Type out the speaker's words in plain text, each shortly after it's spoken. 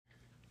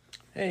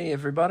Hey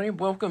everybody,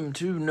 welcome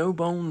to No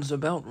Bones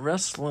About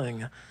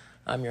Wrestling.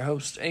 I'm your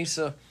host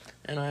Asa,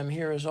 and I'm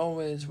here as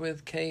always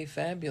with Kay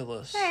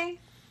Fabulous. Hey.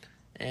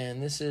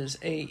 And this is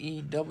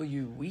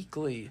AEW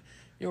Weekly,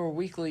 your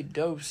weekly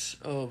dose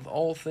of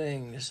all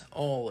things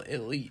all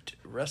elite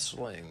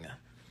wrestling.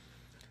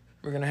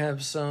 We're going to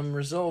have some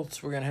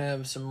results, we're going to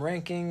have some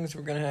rankings,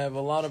 we're going to have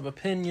a lot of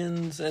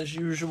opinions as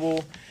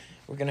usual.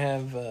 We're going to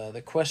have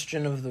the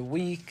question of the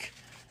week,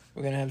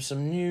 we're going to have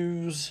some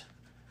news,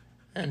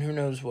 and who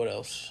knows what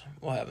else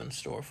we'll have in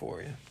store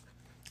for you.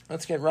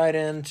 Let's get right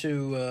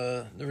into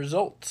the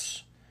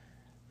results,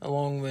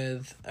 along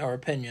with our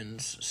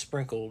opinions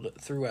sprinkled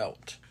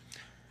throughout.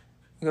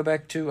 We go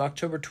back to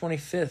October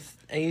 25th,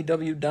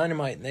 AEW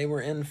Dynamite. They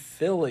were in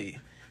Philly.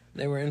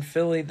 They were in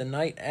Philly the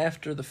night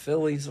after the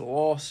Phillies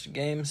lost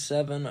Game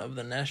 7 of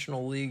the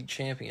National League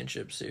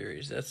Championship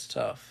Series. That's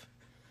tough.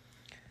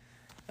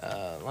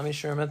 Let me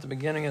sure I'm at the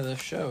beginning of the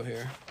show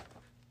here.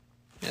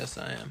 Yes,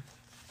 I am.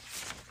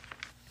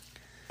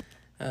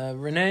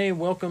 Renee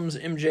welcomes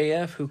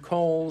MJF, who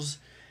calls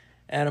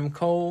Adam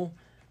Cole.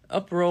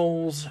 Up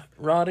rolls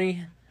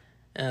Roddy,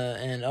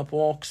 and up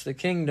walks the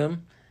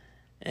Kingdom.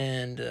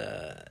 And,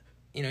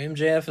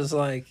 MJF is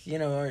like,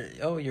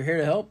 you're here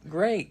to help?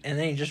 Great. And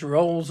then he just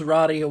rolls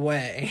Roddy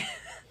away.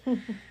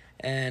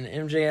 And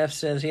MJF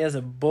says he has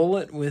a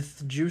bullet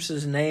with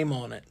Juice's name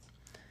on it.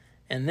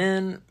 And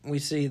then we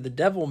see the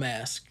devil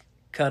mask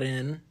cut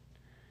in,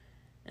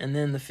 and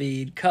then the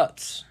feed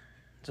cuts.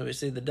 So we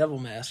see the devil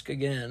mask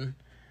again.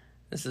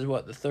 This is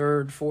the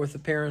third, fourth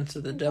appearance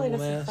of the devil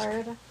mask?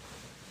 Third.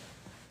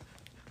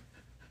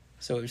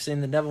 So we've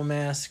seen the devil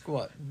mask,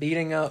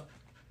 beating up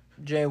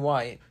Jay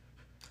White.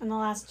 And the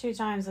last two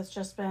times it's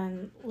just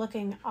been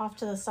looking off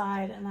to the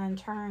side and then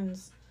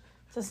turns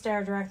to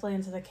stare directly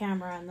into the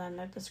camera, and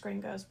then the screen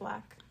goes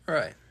black.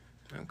 Right.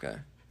 Okay.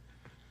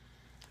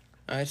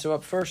 All right, so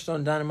up first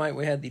on Dynamite,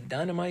 we had the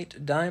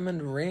Dynamite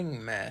Diamond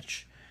Ring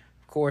match.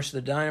 Of course,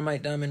 the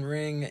Dynamite Diamond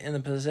Ring in the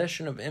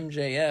possession of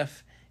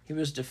MJF. He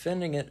was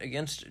defending it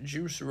against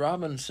Juice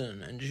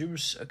Robinson, and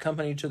Juice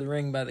accompanied to the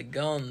ring by the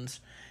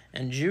Guns.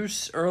 And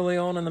Juice, early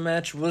on in the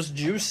match, was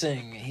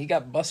juicing. He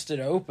got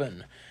busted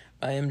open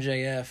by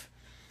MJF.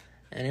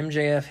 And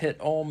MJF hit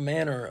all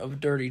manner of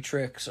dirty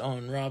tricks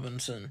on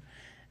Robinson.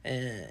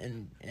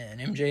 And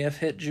MJF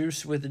hit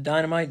Juice with the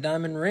Dynamite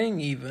Diamond Ring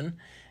even,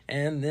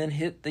 and then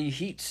hit the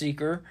Heat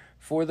Seeker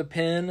for the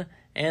pin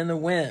and the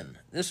win.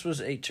 This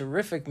was a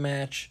terrific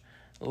match,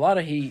 a lot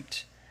of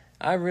heat.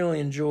 I really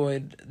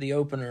enjoyed the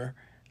opener.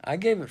 I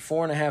gave it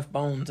 4.5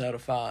 bones out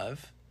of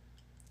 5.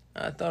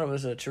 I thought it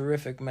was a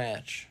terrific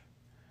match.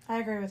 I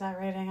agree with that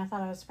rating. I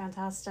thought it was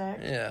fantastic.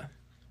 Yeah.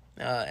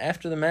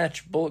 After the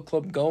match, Bullet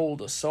Club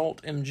Gold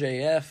assault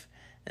MJF,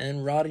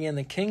 and Roddy and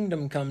the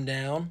Kingdom come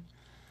down.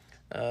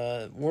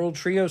 World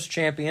Trios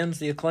champions,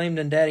 the Acclaimed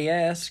and Daddy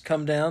Ass,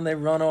 come down. They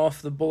run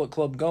off the Bullet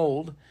Club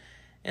Gold.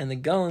 And the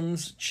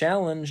Guns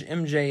challenge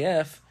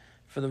MJF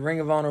for the Ring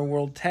of Honor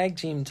World Tag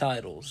Team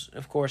titles,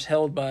 of course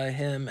held by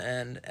him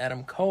and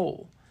Adam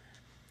Cole.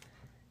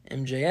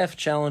 MJF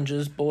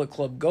challenges Bullet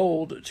Club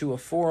Gold to a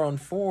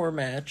 4-on-4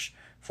 match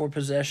for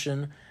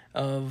possession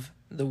of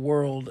the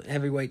World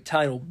Heavyweight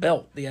title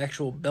belt, the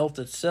actual belt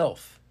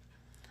itself.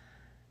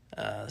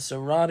 So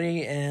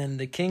Roddy and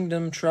the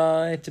Kingdom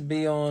try to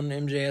be on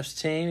MJF's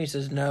team. He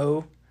says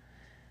no.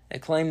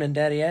 Acclaimed and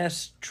Daddy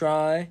Ass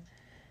try.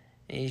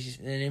 And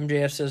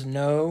MJF says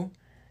no.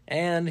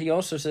 And he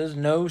also says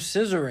no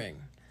scissoring.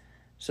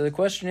 So the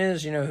question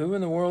is, who in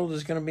the world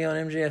is going to be on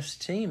MJF's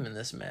team in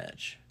this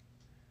match?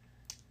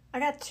 I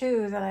got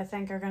two that I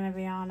think are going to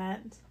be on it.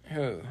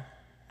 Who?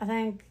 I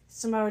think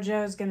Samoa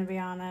Joe's going to be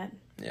on it.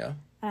 Yeah.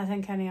 And I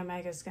think Kenny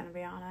Omega's going to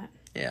be on it.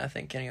 Yeah, I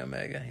think Kenny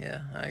Omega.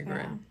 Yeah, I agree.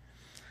 Yeah.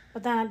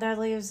 But then that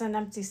leaves an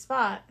empty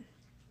spot.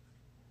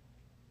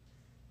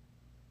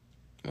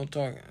 We'll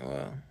talk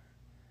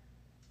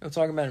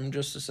about him in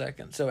just a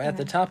second. So at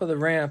the top of the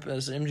ramp,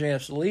 as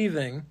MJF's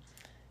leaving,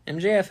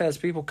 MJF has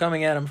people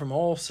coming at him from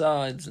all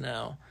sides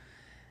now.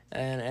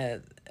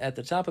 And at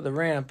the top of the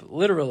ramp,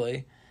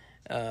 literally,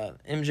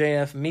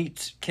 MJF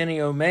meets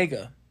Kenny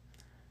Omega,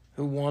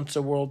 who wants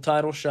a world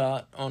title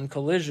shot on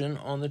Collision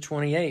on the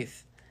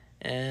 28th.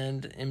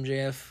 And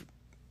MJF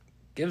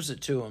gives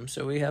it to him.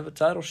 So we have a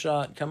title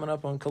shot coming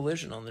up on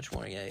Collision on the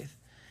 28th.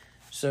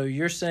 So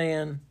you're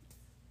saying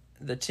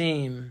the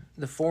team,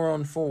 the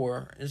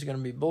 4-on-4, is going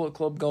to be Bullet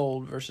Club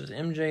Gold versus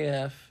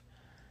MJF,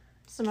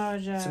 Samoa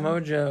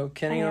Joe,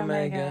 Kenny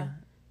Omega,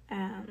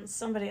 and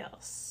somebody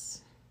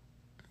else.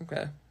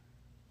 Okay.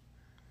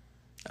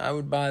 I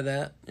would buy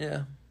that,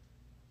 yeah.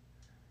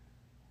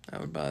 I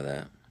would buy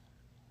that.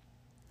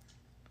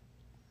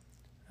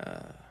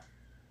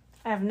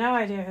 I have no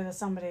idea who the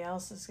somebody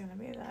else is going to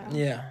be, though.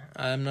 Yeah,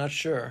 I'm not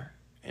sure.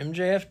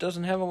 MJF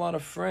doesn't have a lot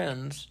of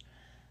friends.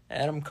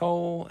 Adam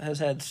Cole has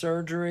had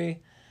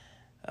surgery.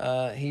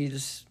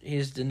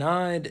 He's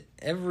denied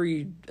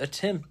every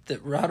attempt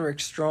that Roderick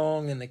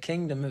Strong and the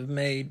Kingdom have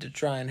made to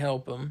try and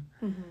help him.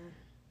 Mm-hmm.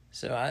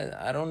 So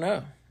I don't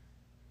know.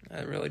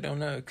 I really don't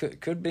know.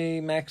 Could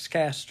be Max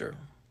Caster.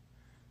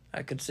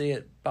 I could see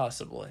it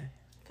possibly.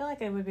 I feel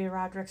like it would be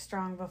Roderick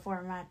Strong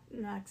before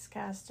Max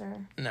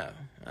Caster. No,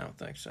 I don't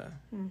think so.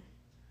 Can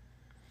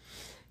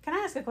I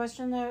ask a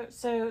question, though?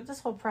 So this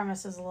whole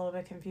premise is a little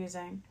bit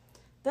confusing.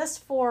 This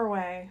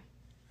 4-way...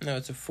 No,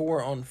 it's a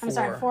 4-on-4. I'm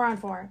sorry,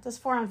 4-on-4. This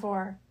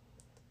 4-on-4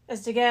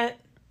 is to get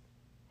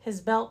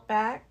his belt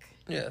back.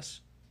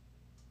 Yes.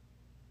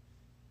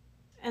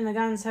 And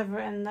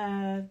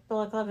the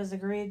Bullet Club has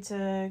agreed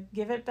to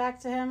give it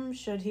back to him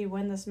should he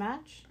win this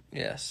match?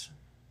 Yes.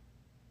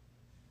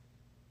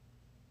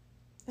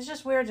 It's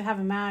just weird to have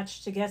a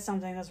match to get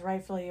something that's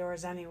rightfully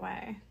yours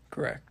anyway.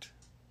 Correct.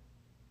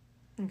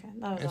 Okay,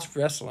 that was It's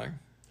all. wrestling.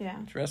 Yeah.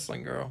 It's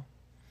wrestling, girl.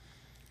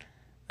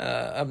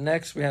 Up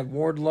next, we have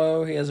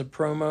Wardlow. He has a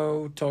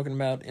promo talking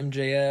about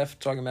MJF,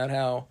 talking about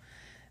how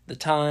the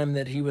time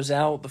that he was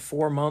out, the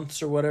 4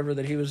 months or whatever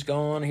that he was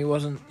gone, he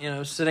wasn't,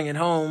 sitting at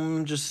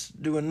home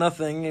just doing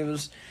nothing. He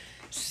was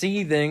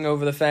seething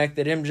over the fact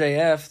that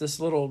MJF, this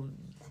little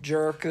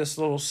jerk, this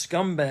little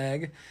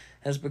scumbag,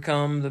 has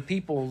become the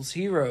people's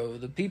hero,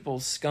 the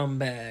people's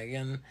scumbag,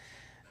 and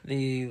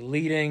the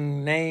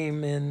leading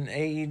name in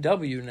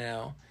AEW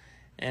now.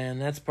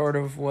 And that's part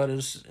of what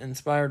has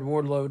inspired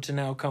Wardlow to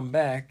now come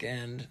back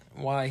and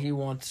why he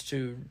wants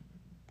to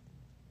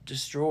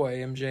destroy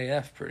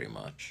MJF pretty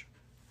much.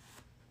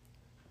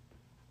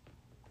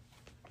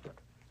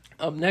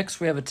 Up next,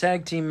 we have a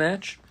tag team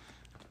match.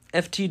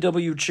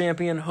 FTW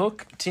champion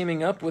Hook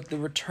teaming up with the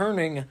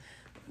returning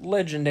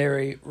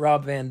legendary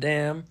Rob Van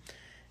Dam.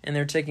 And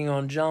they're taking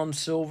on John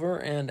Silver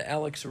and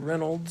Alex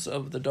Reynolds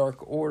of the Dark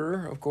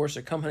Order, of course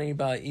accompanied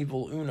by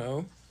Evil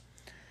Uno.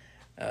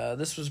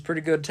 This was a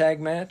pretty good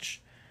tag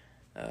match.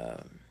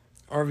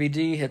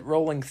 RVD hit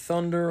Rolling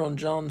Thunder on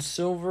John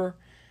Silver,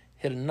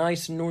 hit a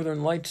nice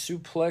Northern Light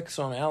suplex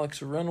on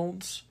Alex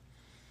Reynolds.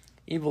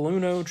 Evil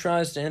Uno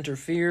tries to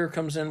interfere,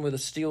 comes in with a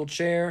steel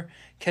chair,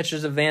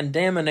 catches a Van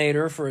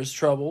Daminator for his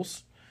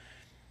troubles.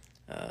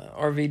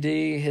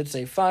 RVD hits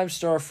a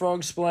 5-star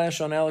frog splash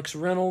on Alex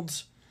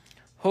Reynolds.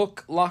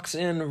 Hook locks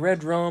in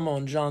Red Rum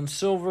on John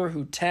Silver,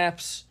 who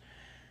taps.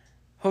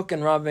 Hook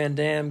and Rob Van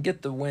Dam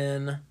get the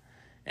win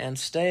and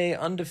stay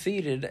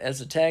undefeated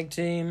as a tag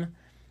team.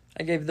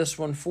 I gave this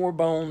one 4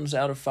 bones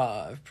out of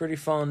 5. Pretty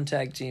fun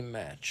tag team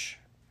match.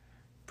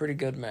 Pretty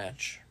good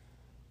match.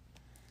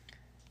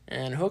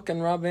 And Hook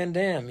and Rob Van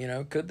Dam,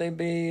 could they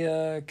be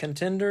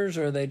contenders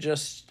or are they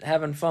just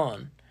having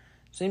fun?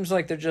 Seems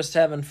like they're just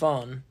having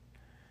fun.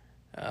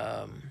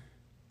 But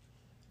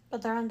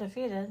they're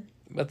undefeated.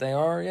 But they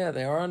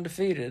are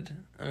undefeated.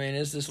 I mean,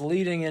 is this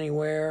leading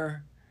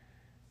anywhere?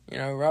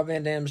 Rob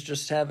Van Dam's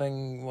just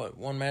having,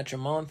 1 match a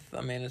month?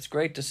 I mean, it's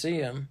great to see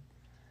him.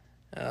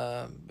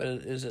 But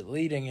is it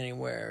leading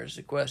anywhere is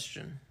the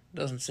question.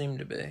 Doesn't seem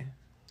to be. I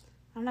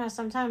don't know.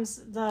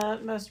 Sometimes the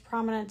most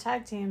prominent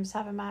tag teams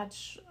have a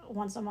match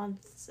once a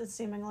month,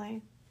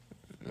 seemingly.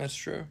 That's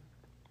true.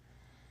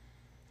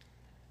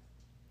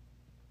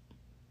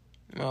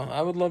 Well,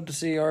 I would love to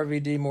see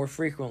RVD more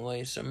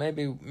frequently, so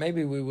maybe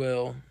we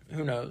will.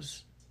 Who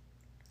knows?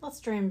 Let's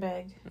dream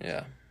big.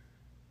 Yeah.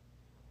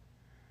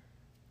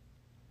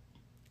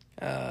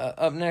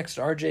 Up next,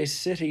 RJ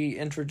City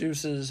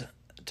introduces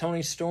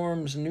Tony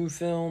Storm's new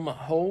film,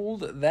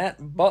 Hold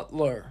That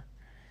Butler.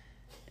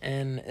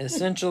 And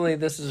essentially,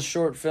 this is a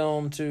short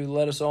film to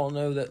let us all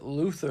know that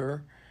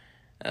Luther,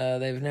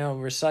 they've now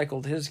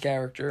recycled his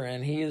character,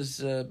 and he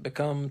has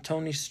become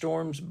Tony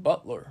Storm's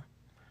butler.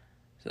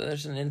 So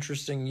there's an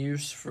interesting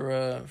use for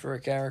a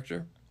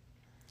character.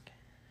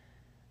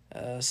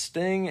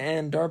 Sting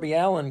and Darby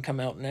Allin come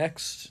out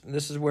next.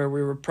 This is where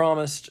we were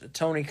promised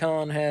Tony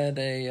Khan had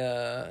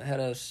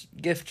a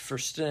gift for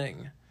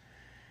Sting.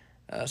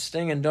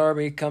 Sting and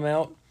Darby come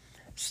out.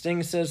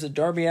 Sting says that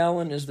Darby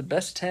Allin is the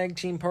best tag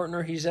team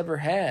partner he's ever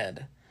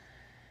had.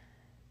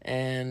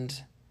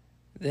 And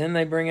then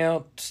they bring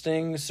out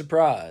Sting's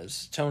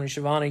surprise. Tony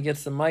Schiavone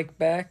gets the mic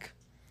back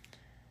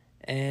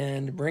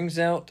and brings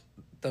out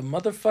the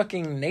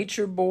motherfucking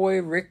Nature Boy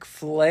Ric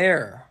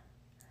Flair.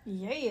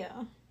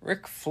 Yeah.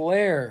 Ric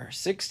Flair,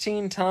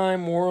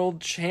 16-time world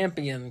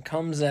champion,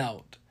 comes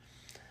out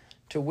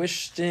to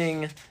wish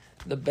Sting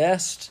the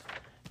best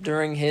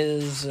during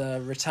his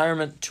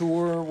retirement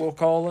tour, we'll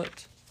call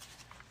it.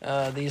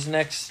 These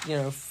next,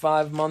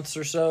 5 months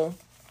or so.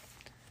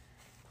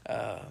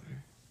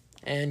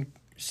 And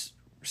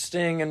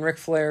Sting and Ric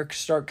Flair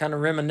start kind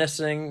of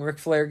reminiscing. Ric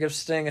Flair gives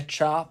Sting a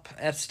chop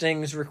at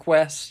Sting's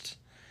request.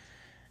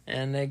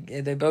 And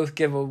they both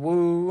give a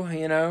woo,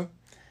 And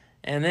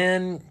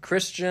then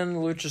Christian,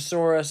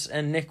 Luchasaurus,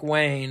 and Nick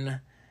Wayne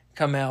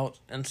come out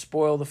and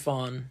spoil the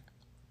fun.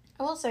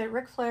 I will say,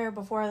 Ric Flair,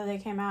 before they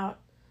came out,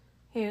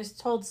 he was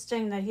told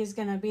Sting that he's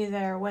going to be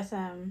there with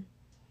him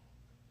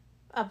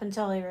up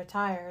until he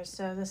retires.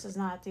 So this is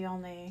not the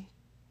only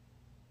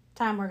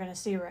time we're going to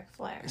see Ric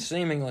Flair.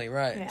 Seemingly,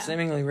 right. Yeah.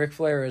 Seemingly, Ric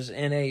Flair is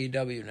in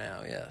AEW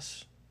now,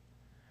 yes.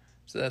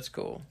 So that's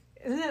cool.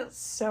 Isn't it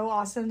so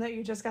awesome that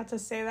you just got to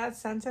say that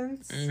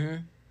sentence?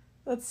 Mm-hmm.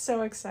 That's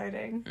so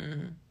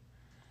exciting.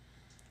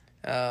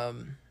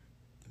 Mm-hmm.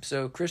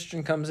 So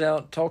Christian comes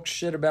out, talks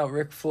shit about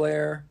Ric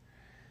Flair.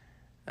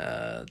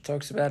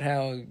 Talks about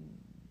how,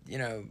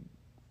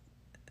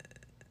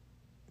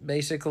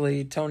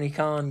 basically Tony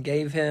Khan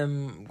gave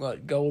him,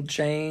 gold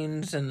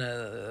chains and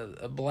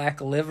a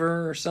black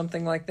liver or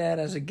something like that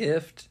as a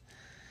gift.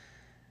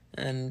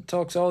 And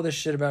talks all this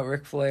shit about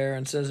Ric Flair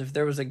and says if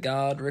there was a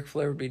God, Ric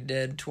Flair would be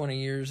dead 20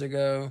 years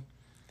ago.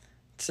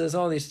 It says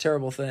all these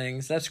terrible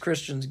things. That's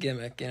Christian's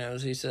gimmick,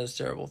 as he says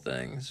terrible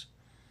things.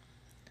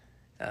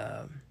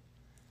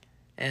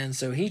 And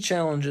so he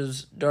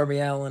challenges Darby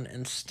Allin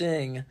and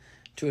Sting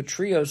to a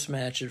trios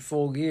match at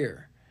Full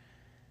Gear.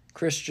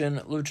 Christian,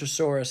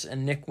 Luchasaurus,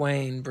 and Nick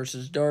Wayne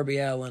versus Darby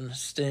Allin,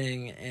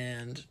 Sting,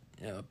 and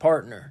a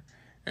partner.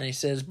 And he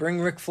says, bring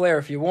Ric Flair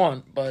if you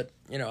want, but,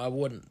 I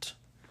wouldn't.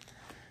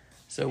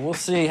 So we'll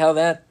see how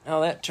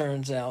that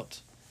turns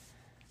out.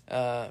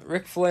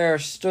 Ric Flair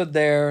stood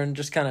there and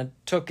just kind of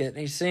took it.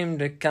 He seemed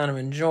to kind of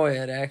enjoy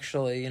it,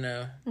 actually,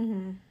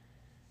 Mm-hmm.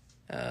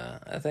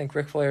 I think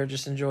Ric Flair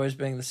just enjoys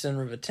being the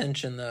center of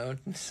attention, though.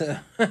 So,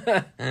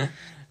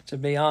 to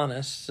be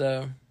honest,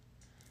 so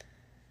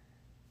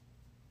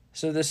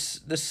this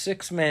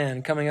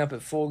 6-man coming up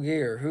at Full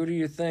Gear. Who do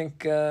you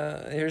think?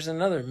 Here's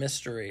another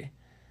mystery.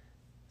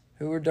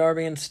 Who are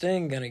Darby and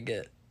Sting gonna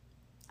get?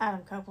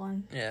 Adam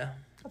Copeland. Yeah.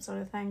 That's what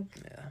I think.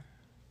 Yeah.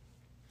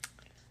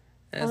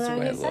 That's the way it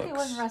looks. He said he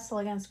wouldn't wrestle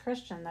against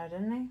Christian, though,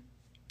 didn't he?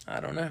 I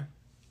don't know.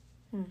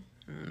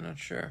 I'm not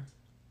sure.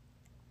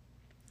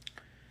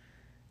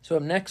 So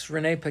up next,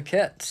 Renee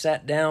Paquette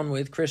sat down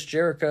with Chris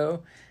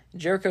Jericho.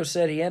 Jericho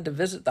said he had to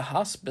visit the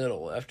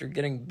hospital after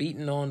getting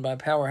beaten on by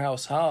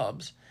Powerhouse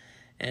Hobbs.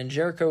 And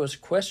Jericho was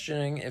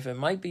questioning if it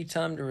might be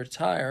time to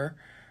retire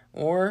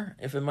or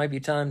if it might be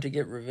time to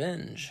get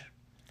revenge.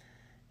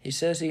 He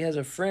says he has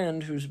a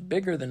friend who's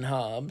bigger than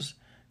Hobbs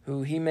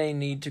who he may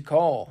need to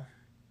call.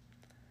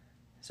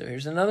 So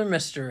here's another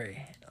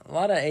mystery. A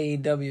lot of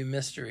AEW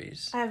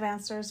mysteries. I have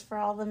answers for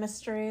all the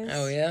mysteries.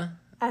 Oh, yeah?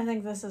 I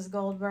think this is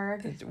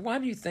Goldberg. Why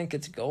do you think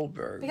it's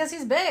Goldberg? Because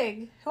he's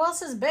big. Who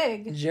else is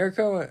big?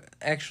 Jericho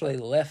actually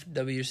left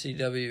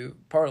WCW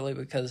partly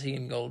because he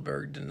and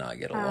Goldberg did not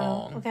get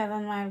along. Okay,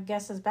 then my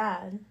guess is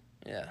bad.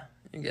 Yeah,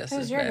 your guess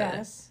Who's is your bad.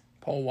 guess?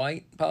 Paul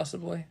White,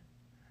 possibly?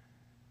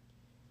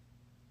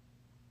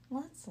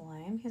 Well, that's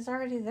lame. He's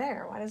already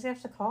there. Why does he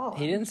have to call him?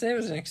 He didn't say it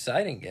was an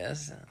exciting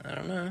guess. I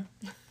don't know.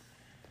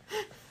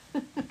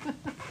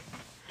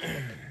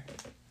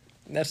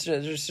 That's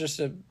just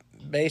a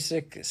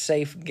basic,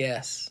 safe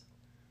guess.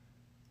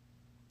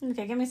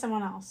 Okay, give me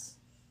someone else.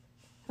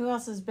 Who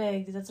else is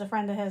big that's a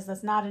friend of his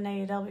that's not in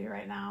AEW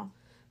right now,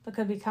 but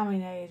could be coming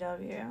to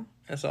AEW?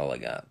 That's all I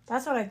got.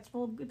 That's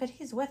what but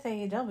he's with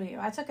AEW.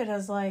 I took it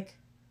as like,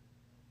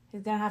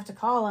 he's going to have to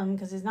call him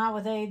because he's not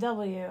with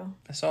AEW.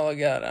 That's all I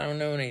got. I don't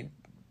know any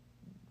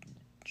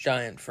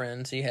giant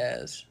friends he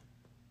has.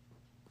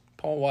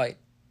 Paul White.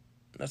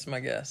 That's my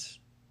guess.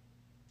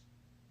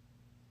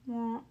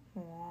 Wah,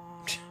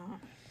 wah.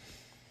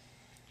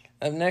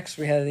 Up next,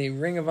 we had the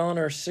Ring of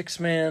Honor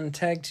 6-man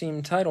tag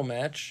team title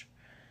match.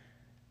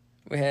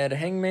 We had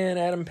Hangman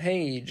Adam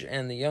Page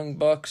and the Young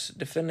Bucks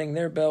defending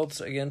their belts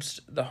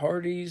against the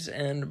Hardys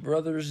and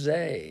Brother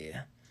Zay.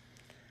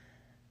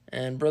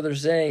 And Brother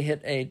Zay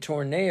hit a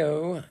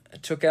tornado,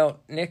 took out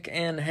Nick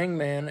and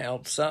Hangman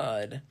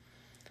outside.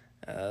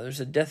 There's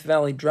a Death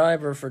Valley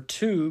driver for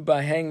 2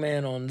 by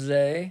Hangman on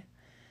Zay.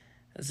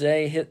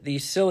 Zay hit the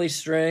silly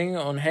string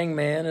on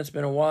Hangman. It's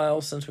been a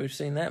while since we've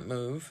seen that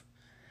move.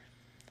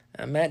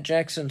 Matt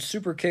Jackson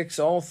super kicks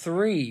all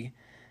 3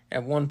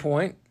 at one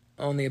point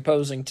on the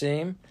opposing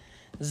team.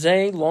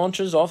 Zay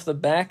launches off the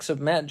backs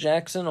of Matt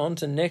Jackson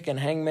onto Nick and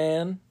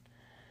Hangman.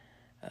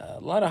 A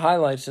lot of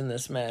highlights in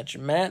this match.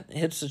 Matt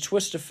hits a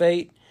twist of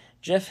fate.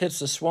 Jeff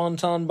hits a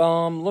swanton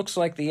bomb. Looks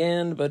like the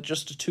end, but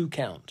just a 2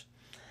 count.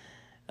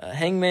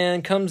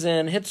 Hangman comes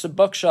in, hits a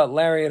buckshot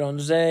lariat on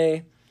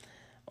Zay.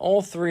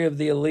 All 3 of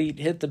the Elite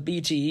hit the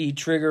BTE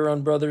trigger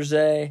on Brother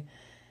Zay.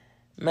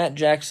 Matt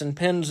Jackson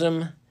pins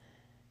him,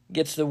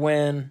 gets the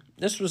win.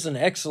 This was an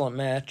excellent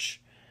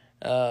match.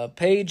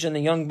 Page and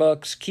the Young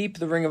Bucks keep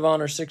the Ring of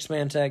Honor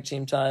 6-man tag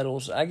team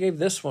titles. I gave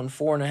this one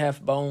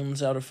 4.5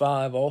 bones out of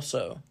 5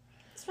 also.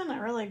 It's been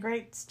a really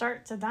great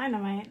start to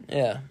Dynamite.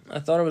 Yeah, I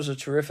thought it was a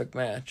terrific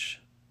match.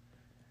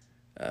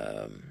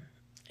 And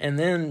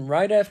then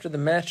right after the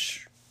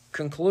match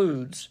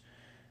concludes,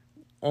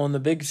 on the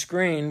big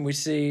screen, we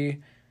see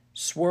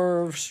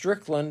Swerve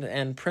Strickland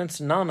and Prince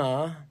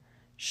Nana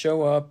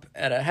show up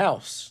at a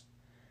house.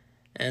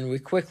 And we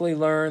quickly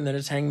learn that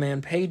it's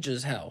Hangman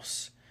Page's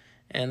house.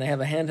 And they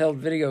have a handheld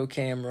video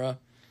camera.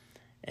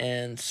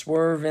 And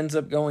Swerve ends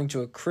up going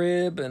to a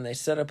crib, and they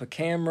set up a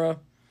camera.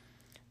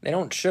 They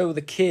don't show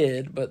the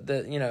kid, but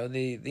the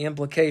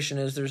implication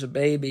is there's a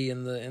baby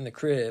in the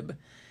crib.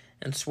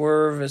 And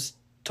Swerve is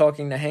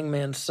talking to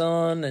Hangman's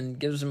son and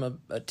gives him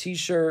a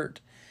T-shirt.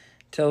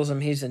 Tells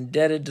him he's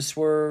indebted to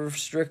Swerve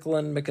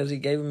Strickland because he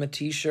gave him a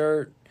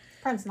T-shirt.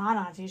 Prince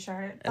Nana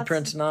T-shirt. A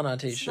Prince Nana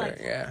T-shirt, like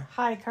yeah.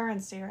 High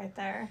currency right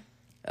there.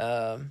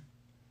 And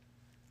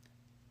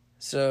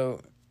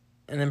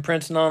then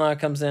Prince Nana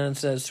comes in and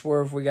says,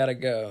 Swerve, we gotta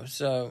go.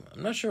 So,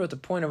 I'm not sure what the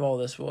point of all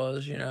this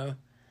was,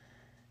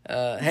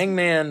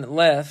 Hangman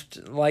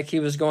left like he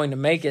was going to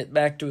make it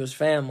back to his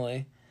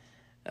family.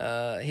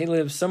 He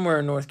lives somewhere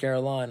in North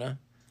Carolina,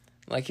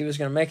 like he was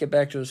going to make it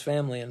back to his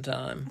family in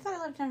time. I thought he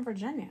lived in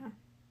Virginia.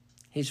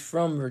 He's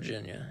from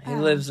Virginia. He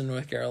lives in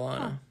North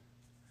Carolina.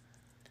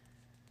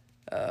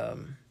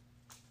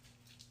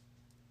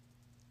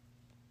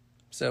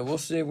 So we'll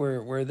see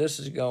where this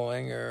is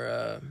going,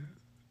 or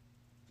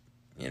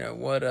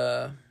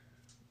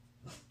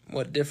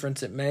what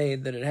difference it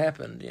made that it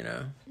happened.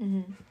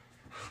 Mm-hmm.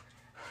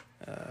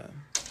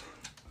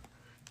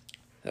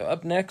 So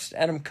up next,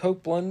 Adam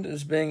Copeland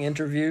is being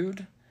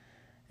interviewed,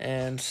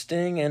 and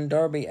Sting and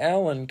Darby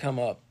Allin come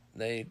up.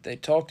 They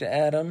talk to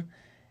Adam,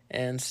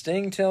 and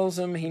Sting tells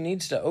him he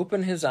needs to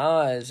open his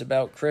eyes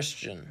about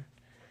Christian,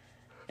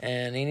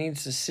 and he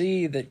needs to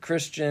see that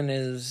Christian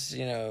is,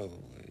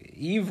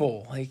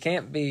 evil. He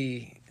can't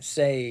be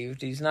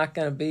saved. He's not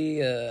going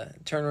to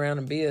turn around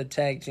and be a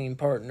tag team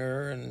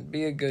partner and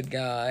be a good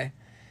guy.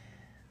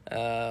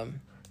 And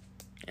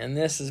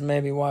this is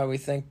maybe why we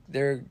think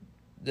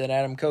that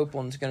Adam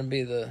Copeland's going to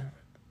be the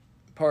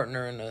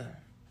partner in a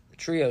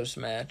trios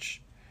match.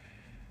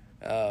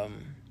 But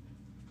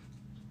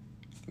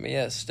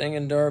yeah, Sting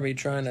and Darby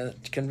trying to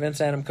convince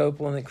Adam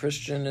Copeland that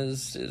Christian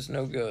is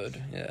no good.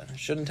 Yeah,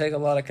 shouldn't take a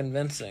lot of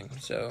convincing.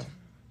 So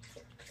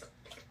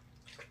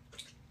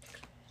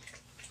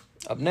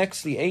up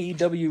next, the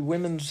AEW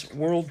Women's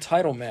World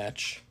Title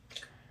match.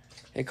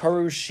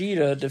 Hikaru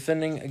Shida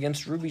defending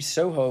against Ruby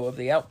Soho of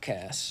the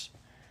Outcasts.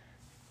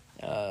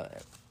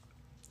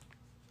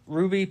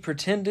 Ruby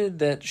pretended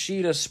that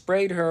Shida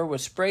sprayed her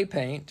with spray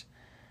paint.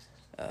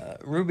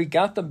 Ruby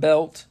got the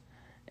belt,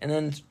 and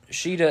then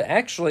Shida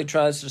actually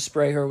tries to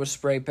spray her with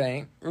spray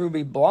paint.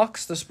 Ruby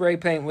blocks the spray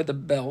paint with the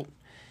belt,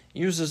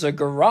 uses a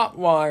garrote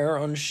wire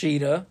on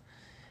Shida,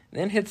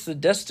 then hits the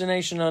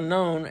Destination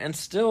Unknown, and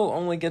still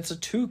only gets a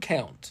 2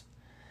 count.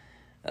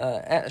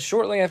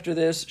 Shortly after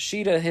this,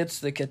 Shida hits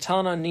the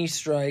Katana knee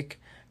strike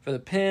for the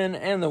pin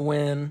and the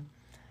win.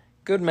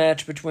 Good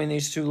match between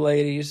these two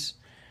ladies.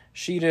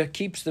 Shida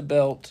keeps the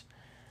belt.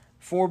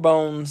 4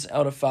 bones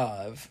out of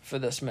 5 for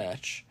this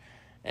match.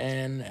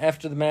 And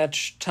after the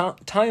match,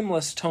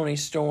 Timeless Toni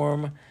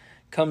Storm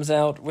comes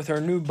out with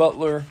her new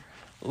butler,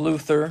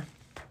 Luther,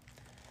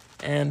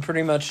 and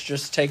pretty much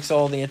just takes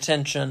all the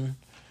attention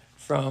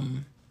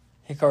from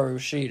Hikaru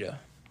Shida.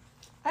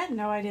 I had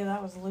no idea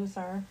that was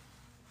Luther.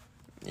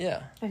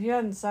 Yeah. If you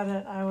hadn't said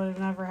it, I would have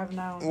never have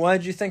known. Why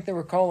did you think they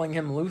were calling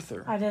him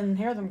Luther? I didn't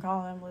hear them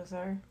call him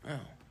Luther. Oh.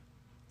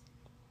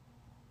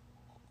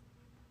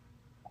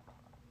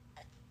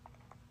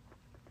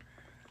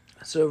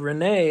 So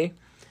Renee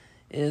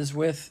is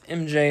with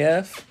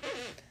MJF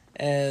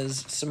as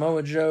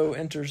Samoa Joe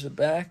enters the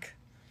back.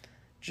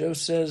 Joe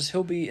says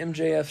he'll be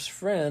MJF's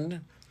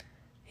friend.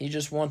 He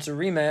just wants a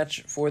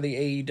rematch for the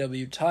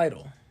AEW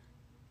title.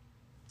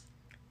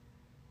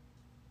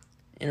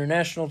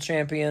 International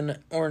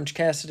champion Orange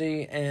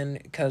Cassidy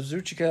and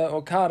Kazuchika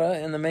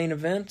Okada in the main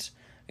event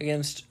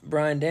against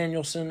Bryan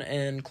Danielson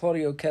and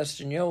Claudio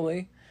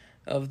Castagnoli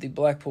of the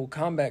Blackpool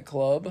Combat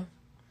Club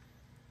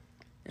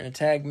in a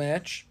tag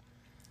match.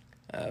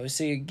 We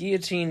see a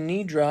guillotine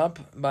knee drop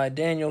by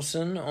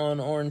Danielson on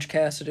Orange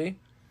Cassidy.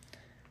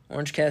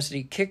 Orange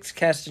Cassidy kicks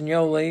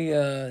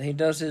Castagnoli. He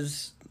does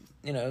his,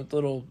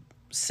 little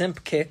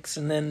simp kicks,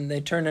 and then they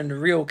turn into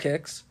real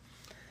kicks.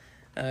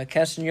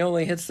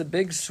 Castagnoli hits the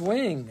big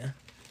swing.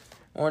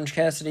 Orange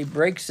Cassidy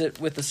breaks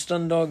it with the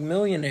Stun Dog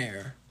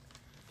Millionaire.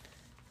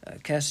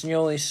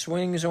 Castagnoli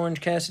swings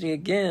Orange Cassidy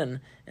again,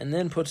 and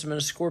then puts him in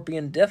a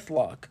Scorpion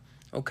Deathlock.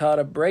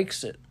 Okada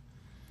breaks it.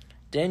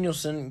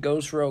 Danielson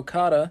goes for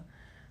Okada.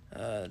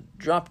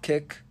 Drop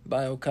kick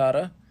by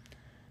Okada.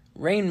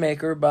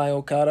 Rainmaker by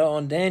Okada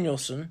on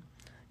Danielson.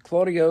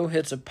 Claudio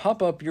hits a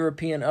pop-up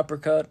European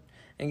uppercut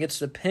and gets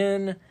the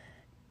pin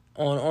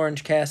on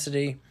Orange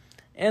Cassidy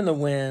and the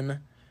win.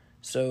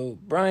 So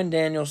Bryan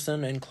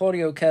Danielson and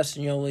Claudio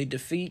Castagnoli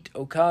defeat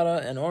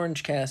Okada and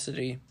Orange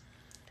Cassidy.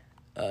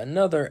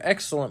 Another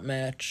excellent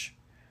match.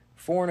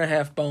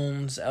 4.5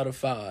 bones out of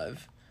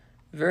 5.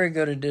 Very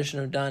good addition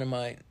of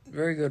Dynamite.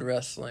 Very good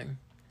wrestling.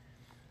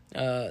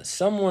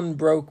 Someone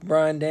broke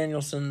Bryan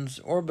Danielson's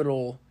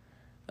orbital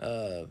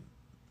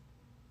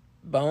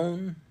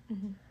bone.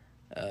 Mm-hmm.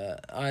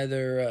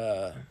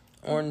 Either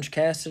Orange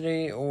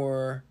Cassidy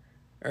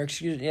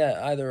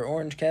either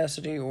Orange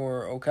Cassidy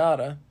or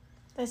Okada.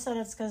 They said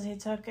it's because he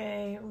took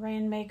a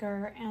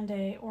Rainmaker and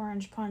a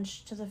Orange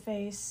Punch to the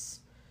face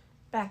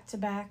back to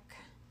back.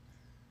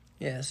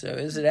 Yeah, so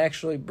is it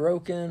actually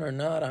broken or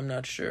not? I'm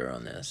not sure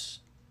on this.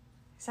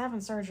 He's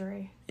having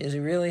surgery. Is he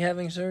really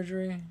having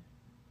surgery?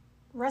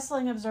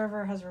 Wrestling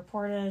Observer has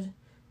reported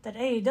that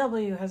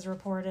AEW has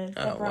reported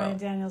that Bryan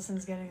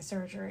Danielson's getting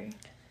surgery.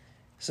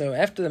 So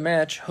after the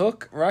match,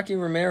 Hook, Rocky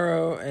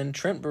Romero, and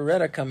Trent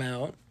Beretta come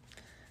out.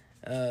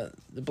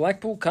 The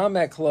Blackpool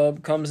Combat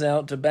Club comes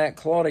out to back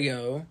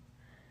Claudio.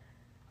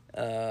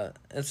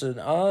 It's an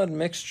odd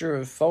mixture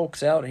of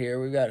folks out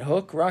here. We've got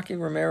Hook, Rocky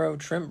Romero,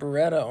 Trent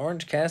Beretta,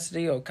 Orange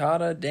Cassidy,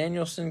 Okada,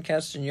 Danielson,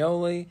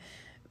 Castagnoli,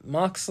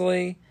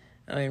 Moxley,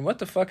 I mean, what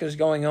the fuck is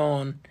going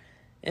on?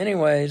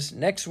 Anyways,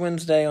 next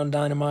Wednesday on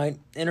Dynamite,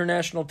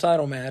 international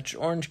title match,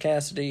 Orange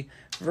Cassidy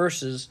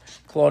versus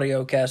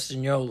Claudio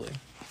Castagnoli.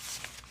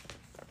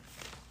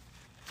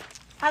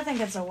 I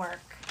think it's a work.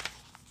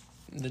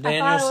 The I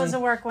Danielson. thought it was a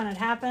work when it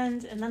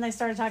happened, and then they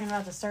started talking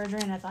about the surgery,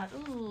 and I thought,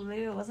 ooh,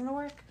 maybe it wasn't a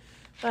work.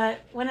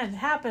 But when it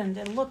happened,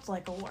 it looked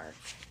like a work.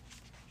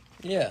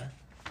 Yeah.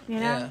 You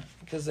know? Yeah,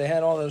 because they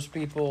had all those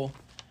people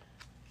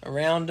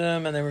around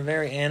him, and they were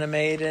very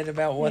animated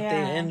about what the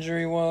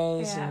injury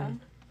was. Yeah. And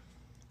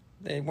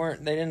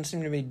they didn't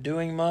seem to be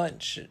doing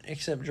much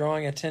except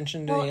drawing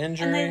attention to the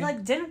injury. And they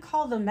didn't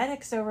call the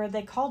medics over,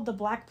 they called the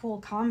Blackpool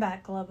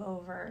Combat Club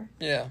over.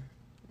 Yeah.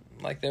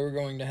 Like they were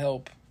going to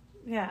help.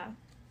 Yeah.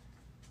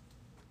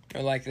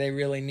 Or like they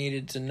really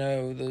needed to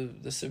know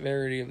the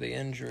severity of the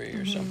injury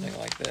or something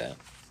like that.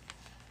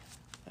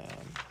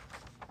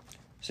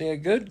 So yeah,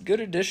 good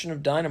edition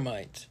of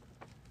Dynamite.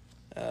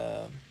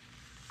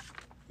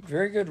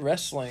 Very good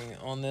wrestling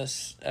on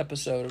this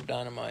episode of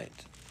Dynamite.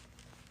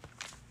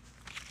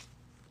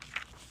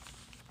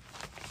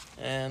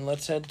 And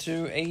let's head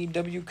to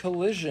AEW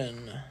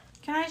Collision.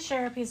 Can I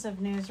share a piece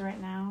of news right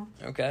now?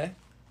 Okay.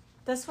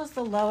 This was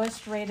the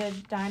lowest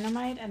rated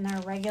Dynamite in their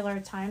regular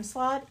time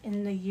slot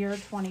in the year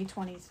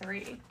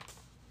 2023.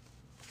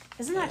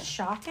 Isn't that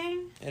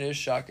shocking? It is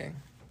shocking.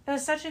 It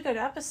was such a good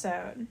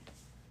episode.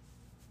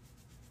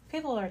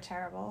 People are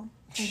terrible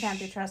and can't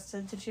be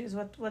trusted to choose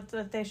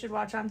what they should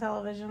watch on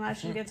television. I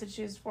should get to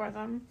choose for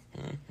them.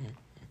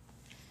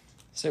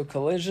 So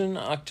Collision,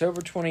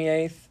 October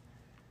 28th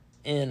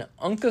in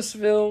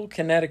Uncasville,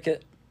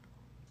 Connecticut.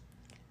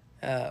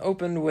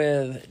 Opened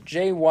with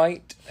Jay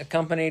White,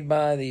 accompanied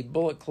by the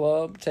Bullet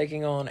Club,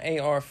 taking on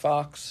A.R.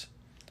 Fox.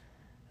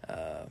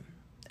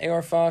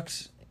 A.R.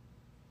 Fox,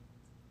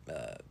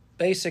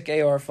 basic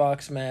A.R.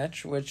 Fox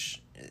match,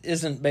 which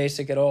isn't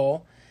basic at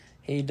all.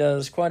 He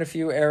does quite a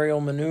few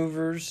aerial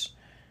maneuvers,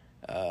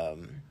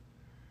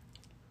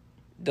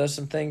 does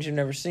some things you've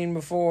never seen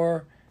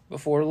before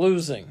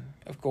losing,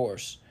 of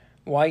course.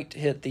 White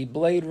hit the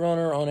Blade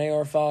Runner on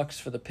A.R. Fox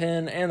for the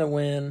pin and the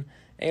win.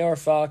 A.R.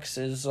 Fox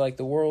is like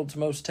the world's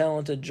most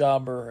talented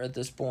jobber at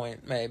this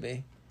point,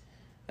 maybe.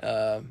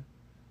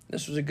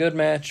 This was a good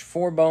match,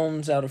 4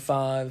 bones out of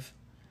 5.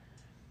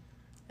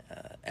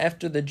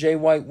 After the Jay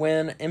White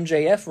win,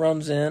 MJF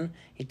runs in.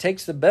 He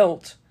takes the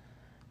belt,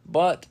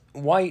 but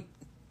White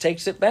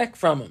takes it back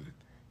from him,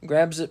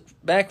 grabs it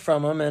back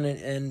from him,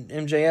 and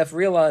MJF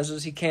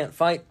realizes he can't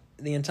fight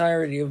the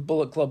entirety of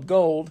Bullet Club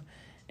Gold,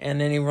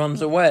 and then he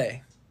runs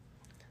away.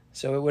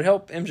 So it would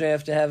help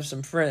MJF to have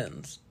some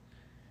friends.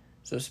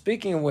 So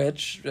speaking of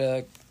which,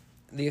 the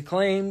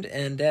Acclaimed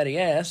and Daddy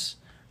Ass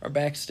are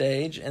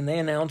backstage, and they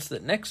announce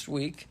that next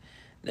week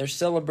they're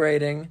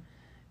celebrating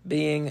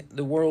being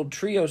the World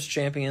Trios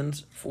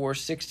Champions for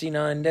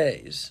 69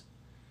 days.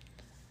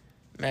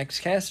 Max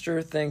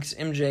Caster thinks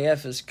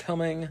MJF is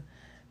coming,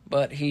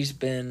 but he's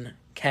been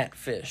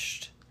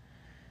catfished.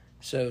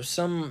 So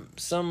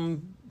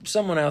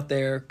someone out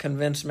there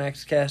convinced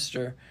Max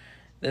Caster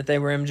that they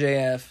were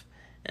MJF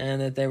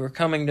and that they were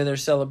coming to their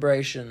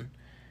celebration,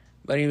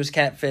 but he was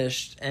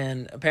catfished,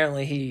 and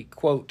apparently he,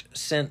 quote,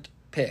 sent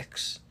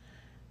pics,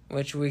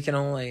 which we can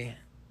only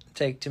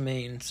take to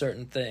mean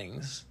certain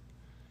things.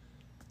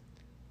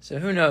 So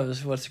who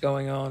knows what's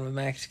going on with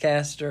Max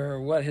Caster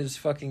or what his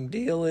fucking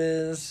deal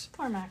is.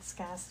 Poor Max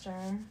Caster.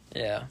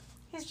 Yeah.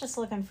 He's just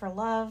looking for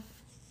love.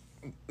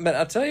 But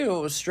I'll tell you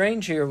what was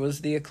strange here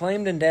was the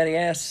Acclaimed and Daddy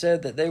Ass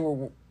said that they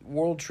were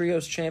World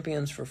Trios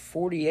Champions for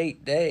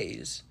 48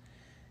 days.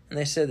 And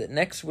they said that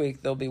next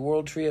week they'll be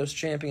World Trios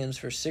Champions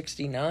for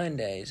 69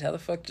 days. How the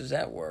fuck does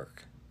that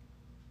work?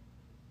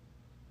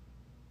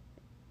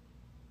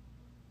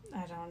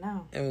 I don't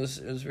know. It was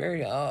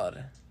very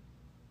odd.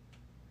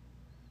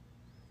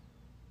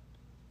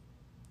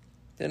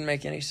 Didn't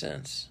make any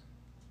sense.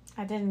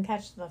 I didn't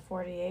catch the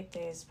 48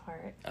 days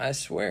part. I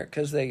swear,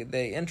 because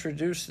they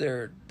introduced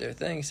their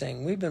thing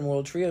saying, we've been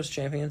World Trios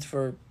Champions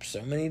for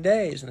so many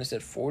days. And they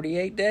said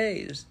 48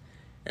 days.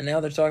 And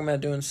now they're talking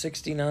about doing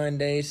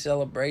 69-day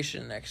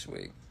celebration next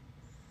week.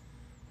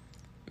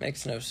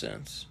 Makes no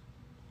sense.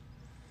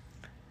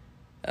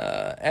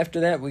 After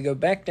that, we go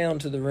back down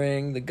to the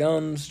ring. The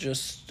Guns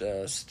just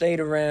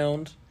stayed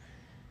around.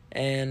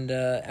 And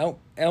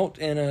out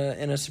in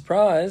a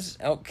surprise,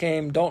 out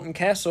came Dalton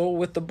Castle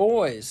with the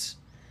boys.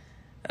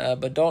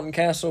 But Dalton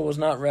Castle was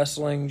not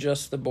wrestling,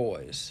 just the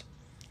boys.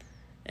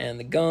 And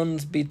the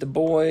Guns beat the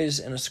boys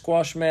in a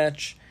squash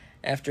match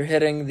after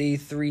hitting the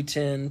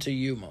 310 to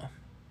Yuma.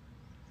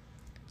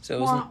 So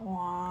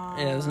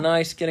it was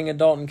nice getting a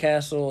Dalton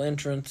Castle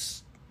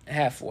entrance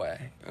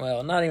halfway.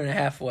 Well, not even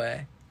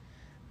halfway.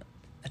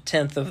 A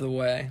tenth of the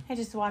way. He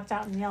just walked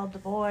out and yelled the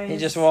boys. He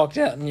just walked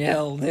out and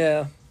yelled,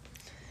 yeah.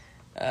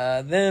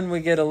 Then we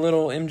get a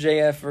little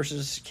MJF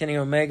versus Kenny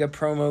Omega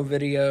promo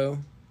video.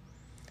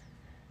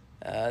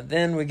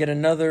 Then we get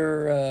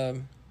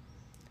another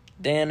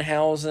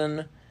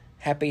Danhausen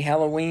Happy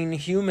Halloween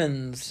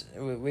Humans.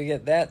 We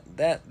get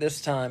that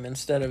this time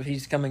instead of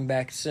he's coming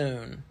back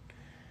soon.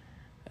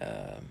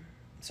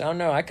 So I don't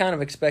know. I kind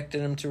of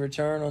expected him to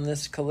return on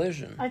this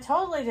Collision. I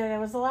totally did. It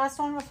was the last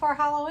one before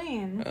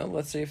Halloween. Well,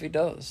 let's see if he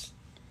does.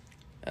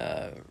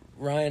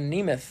 Ryan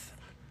Nemeth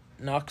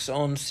knocks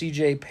on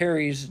C.J.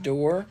 Perry's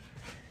door,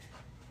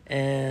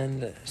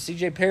 and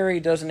C.J. Perry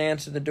doesn't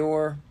answer the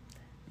door.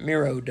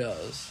 Miro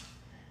does.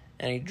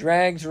 And he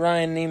drags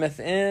Ryan Nemeth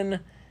in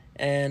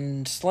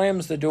and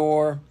slams the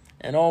door,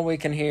 and all we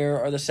can hear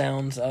are the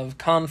sounds of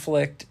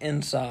conflict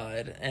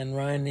inside and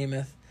Ryan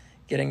Nemeth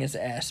getting his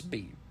ass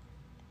beat.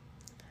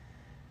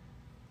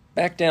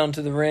 Back down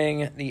to the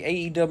ring, the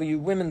AEW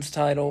Women's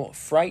title,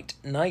 Fright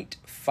Night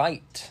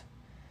Fight.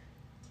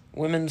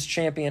 Women's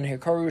champion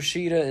Hikaru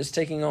Shida is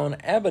taking on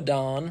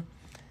Abaddon,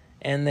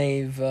 and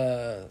they've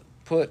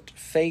put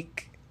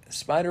fake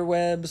spider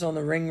webs on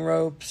the ring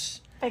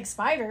ropes. Fake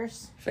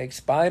spiders. Fake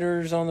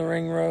spiders on the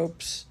ring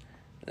ropes.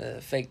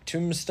 Fake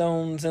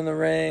tombstones in the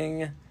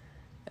ring.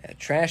 A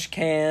trash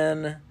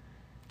can.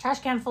 Trash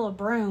can full of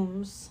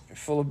brooms.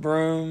 Full of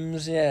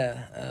brooms,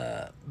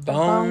 yeah.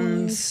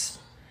 Bones.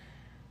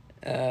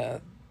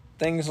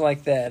 Things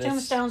like that.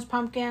 Tombstones,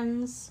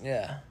 pumpkins.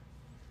 Yeah.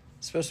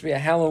 It's supposed to be a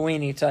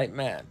Halloween-y type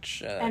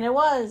match. And it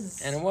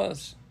was. And it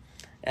was.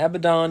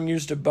 Abaddon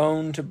used a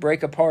bone to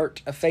break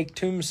apart a fake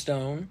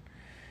tombstone.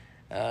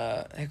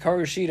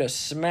 Hikaru Shida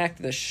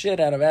smacked the shit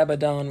out of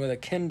Abaddon with a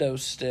kendo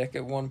stick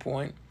at one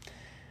point.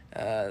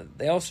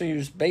 They also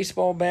used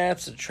baseball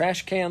bats, a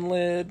trash can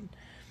lid.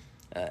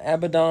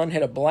 Abaddon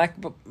hit a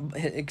blockbuster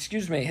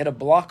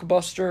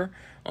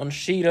on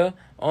Shida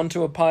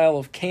onto a pile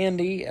of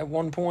candy at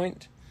one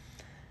point.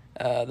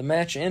 The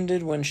match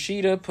ended when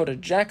Shida put a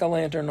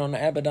jack-o'-lantern on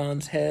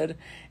Abaddon's head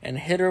and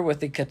hit her with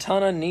the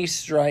katana knee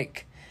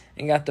strike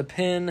and got the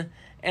pin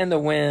and the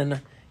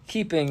win,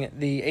 keeping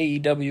the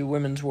AEW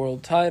Women's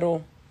World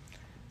title.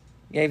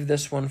 Gave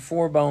this one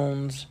 4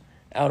 bones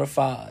out of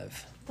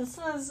 5. This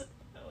was,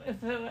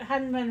 if it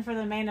hadn't been for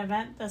the main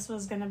event, this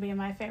was going to be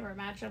my favorite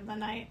match of the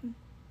night.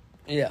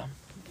 Yeah.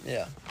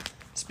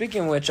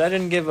 Speaking of which, I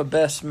didn't give a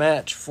best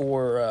match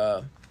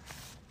for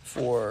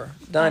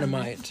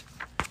Dynamite.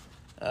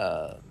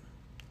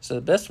 So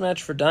the best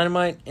match for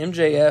Dynamite,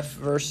 MJF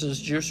versus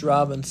Juice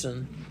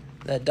Robinson.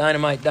 That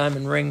Dynamite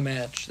Diamond Ring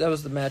match. That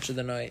was the match of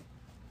the night.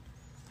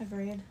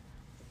 Agreed.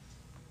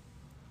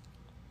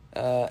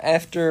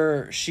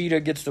 After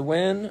Shida gets the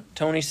win,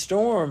 Toni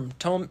Storm,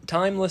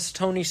 timeless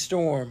Toni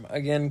Storm,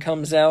 again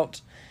comes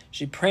out.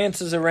 She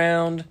prances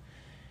around.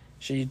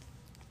 She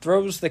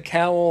throws the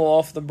cowl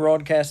off the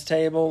broadcast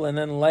table and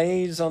then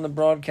lays on the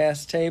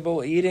broadcast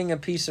table eating a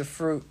piece of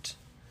fruit,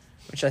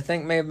 which I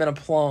think may have been a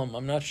plum.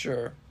 I'm not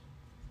sure.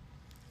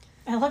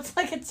 It looks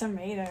like a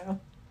tomato.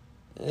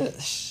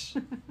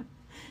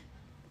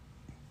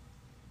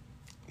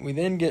 We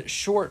then get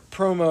short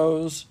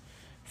promos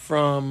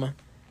from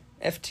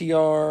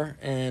FTR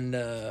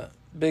and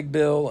Big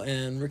Bill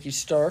and Ricky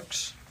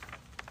Starks.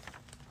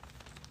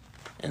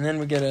 And then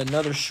we get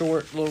another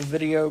short little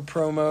video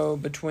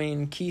promo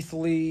between Keith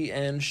Lee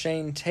and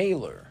Shane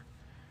Taylor.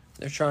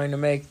 They're trying to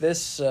make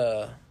this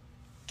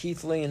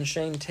Keith Lee and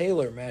Shane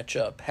Taylor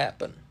matchup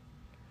happen.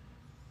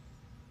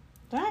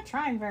 They're not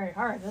trying very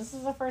hard. This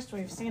is the first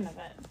we've seen of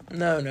it.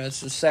 No,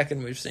 it's the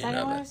second we've seen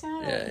of it. We've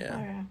seen Yeah.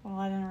 Okay. Well,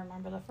 I didn't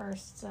remember the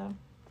first, so.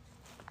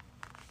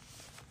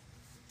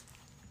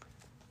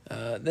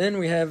 Then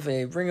we have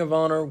a Ring of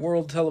Honor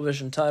World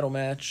Television title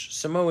match.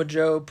 Samoa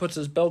Joe puts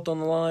his belt on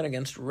the line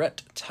against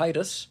Rhett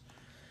Titus,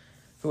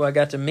 who I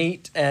got to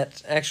meet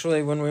at,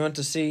 actually, when we went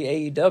to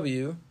see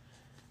AEW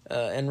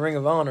and Ring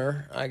of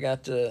Honor, I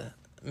got to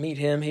meet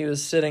him. He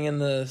was sitting in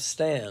the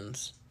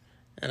stands,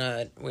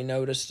 and we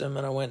noticed him,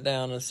 and I went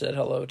down and said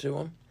hello to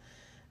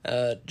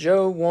him.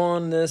 Joe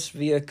won this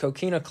via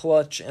coquina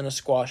clutch and a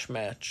squash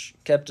match.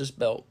 Kept his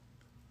belt.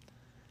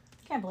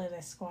 Can't believe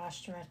they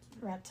squashed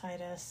Rhett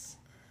Titus.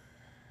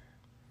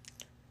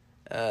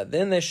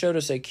 Then they showed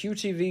us a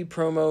QTV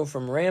promo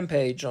from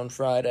Rampage on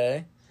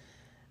Friday.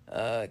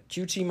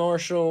 QT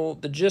Marshall,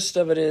 the gist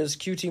of it is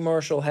QT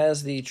Marshall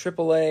has the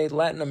AAA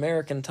Latin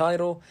American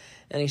title,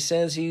 and he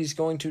says he's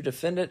going to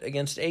defend it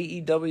against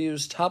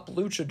AEW's top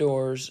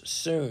luchadors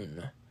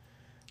soon.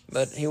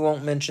 But he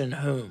won't mention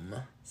whom.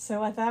 So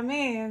what that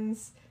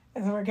means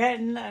is we're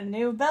getting a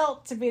new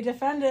belt to be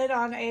defended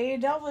on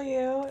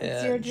AEW.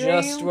 It's your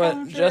dream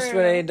come true. Just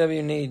what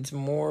AEW needs,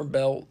 more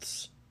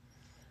belts.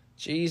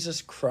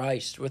 Jesus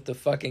Christ, with the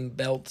fucking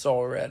belts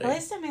already. At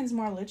least it means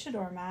more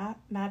luchador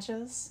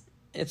matches.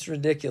 It's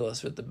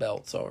ridiculous with the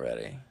belts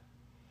already.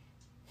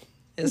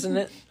 Isn't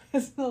it?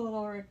 It's a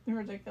little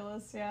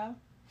ridiculous, yeah.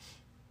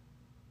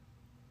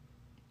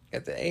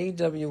 Got the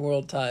AEW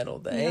World title,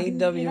 the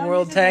AEW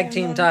World Tag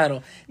Team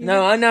title.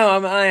 No, I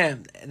know, I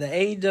am. The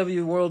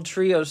AEW World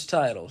Trios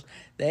titles,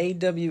 the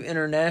AEW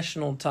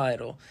International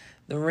title,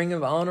 the Ring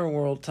of Honor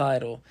World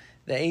title,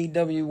 the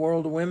AEW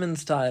World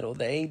Women's title,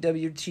 the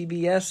AEW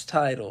TBS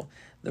title,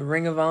 the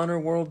Ring of Honor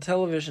World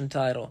Television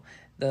title,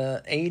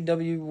 the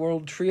AEW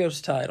World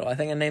Trios title. I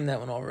think I named that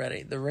one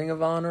already. The Ring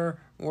of Honor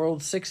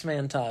World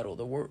Six-Man title,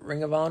 the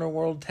Ring of Honor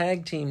World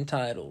Tag Team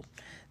title,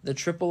 the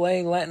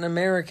AAA Latin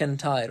American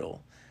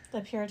title,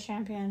 The Pure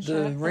Championship.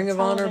 The Ring of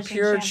Honor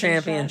Pure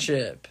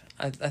Championship.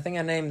 I think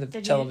I named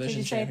the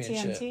television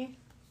championship. Did you say TNT?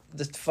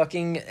 The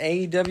fucking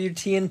AEW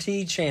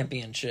TNT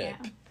Championship.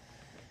 Yeah.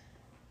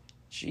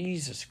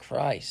 Jesus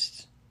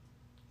Christ.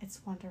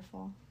 It's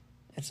wonderful.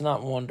 It's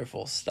not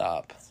wonderful.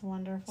 Stop. It's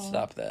wonderful.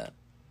 Stop that.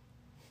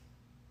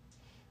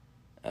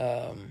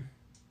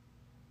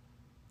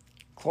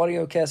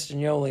 Claudio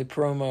Castagnoli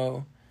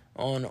promo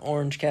on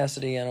Orange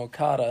Cassidy and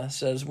Okada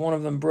says one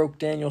of them broke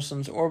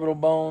Danielson's orbital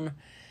bone.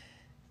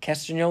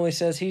 Castagnoli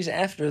says he's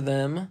after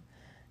them,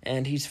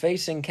 and he's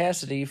facing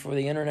Cassidy for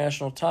the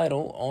international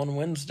title on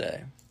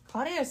Wednesday.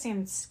 Claudio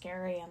seemed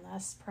scary in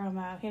this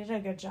promo. He did a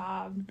good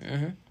job.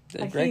 Mm-hmm.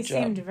 Did a great job.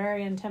 He seemed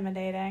very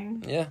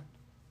intimidating. Yeah.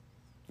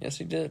 Yes,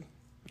 he did.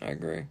 I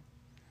agree.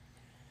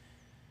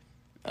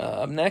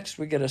 Up next,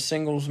 we get a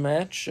singles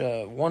match.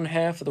 One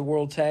half of the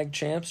World Tag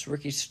Champs,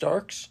 Ricky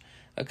Starks,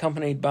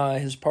 accompanied by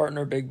his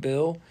partner Big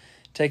Bill,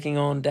 taking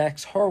on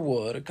Dax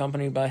Harwood,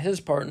 accompanied by his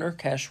partner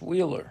Cash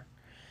Wheeler.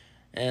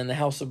 And the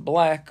House of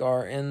Black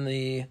are in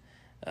the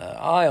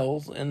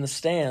aisles, in the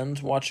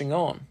stands, watching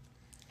on.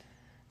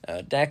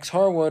 Dax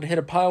Harwood hit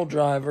a pile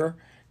driver,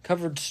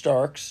 covered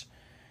Starks.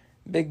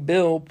 Big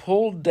Bill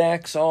pulled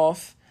Dax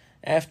off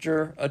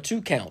after a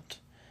 2 count.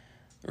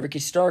 Ricky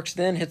Starks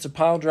then hits a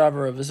pile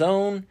driver of his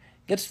own,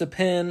 gets the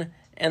pin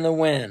and the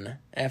win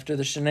after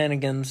the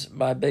shenanigans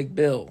by Big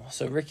Bill.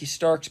 So Ricky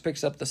Starks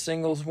picks up the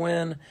singles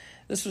win.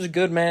 This was a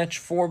good match,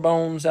 4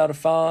 bones out of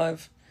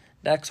 5.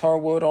 Dax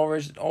Harwood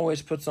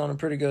always puts on a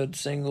pretty good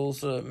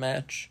singles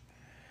match.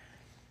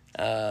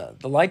 The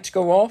lights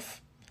go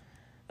off,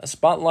 a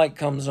spotlight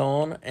comes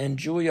on, and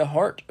Julia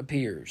Hart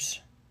appears.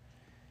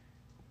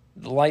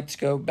 The lights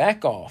go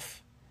back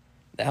off.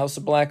 The House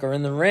of Black are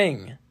in the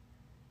ring.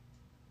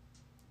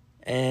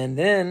 And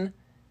then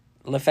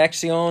La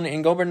Facción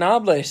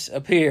Ingobernables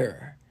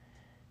appear.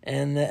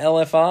 And the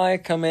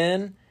LFI come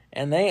in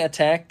and they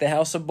attack the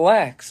House of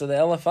Black. So the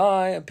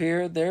LFI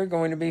appear they're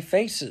going to be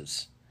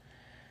faces.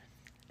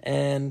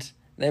 And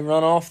they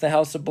run off the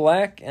House of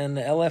Black, and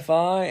the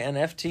LFI and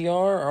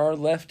FTR are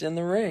left in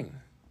the ring.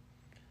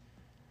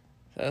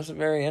 So that's a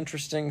very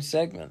interesting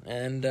segment.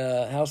 And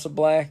House of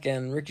Black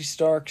and Ricky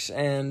Starks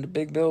and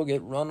Big Bill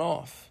get run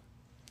off.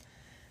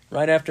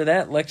 Right after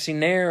that, Lexi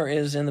Nair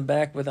is in the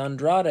back with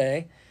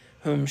Andrade,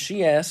 whom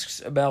she asks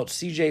about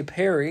CJ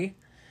Perry,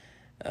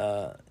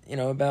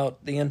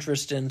 about the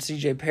interest in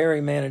CJ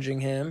Perry managing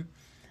him,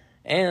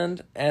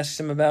 and asks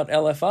him about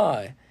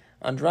LFI.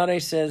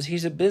 Andrade says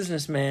he's a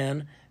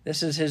businessman,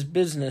 this is his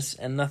business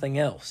and nothing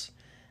else.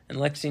 And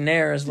Lexi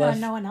Nair is left...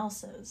 No one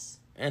else's.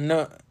 And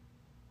no...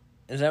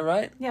 Is that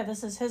right? Yeah,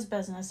 this is his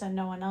business and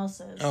no one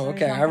else's. Oh,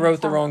 okay. I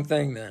wrote the wrong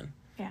thing then.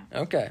 Yeah.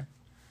 Okay.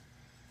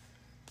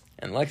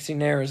 And Lexi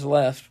Nair is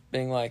left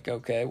being like,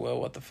 okay, well,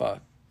 what the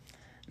fuck?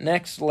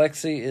 Next,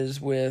 Lexi is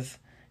with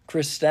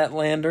Chris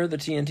Statlander, the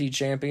TNT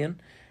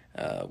champion,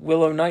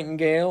 Willow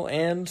Nightingale,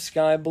 and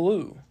Sky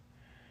Blue.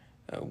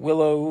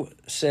 Willow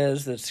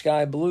says that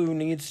Sky Blue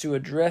needs to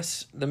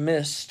address the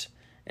mist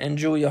and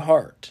Julia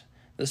Hart,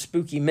 the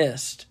spooky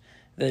mist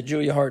that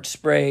Julia Hart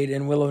sprayed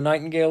in Willow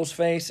Nightingale's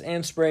face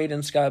and sprayed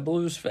in Sky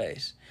Blue's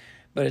face.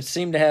 But it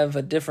seemed to have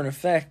a different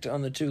effect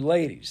on the two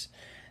ladies.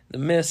 The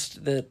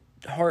mist that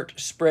Hart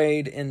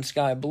sprayed in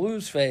Sky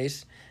Blue's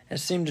face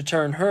has seemed to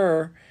turn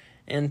her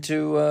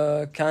into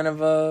kind of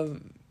a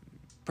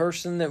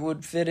person that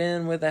would fit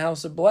in with the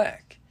House of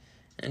Black.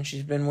 And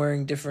she's been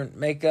wearing different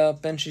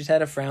makeup, and she's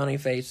had a frowny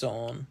face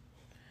on.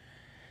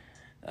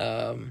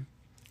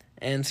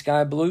 And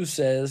Sky Blue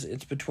says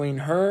it's between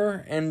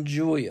her and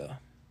Julia.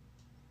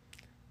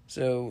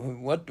 So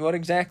what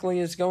exactly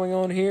is going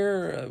on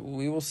here?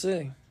 We will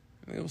see.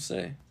 We will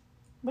see.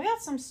 We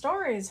got some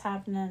stories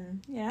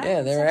happening.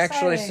 Yeah, there are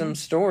actually some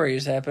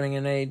stories happening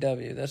in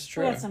AEW. That's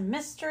true. We got some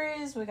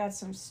mysteries. We got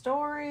some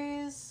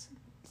stories.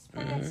 It's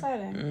pretty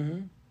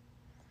exciting.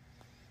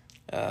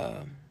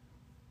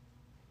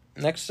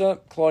 Next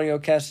up, Claudio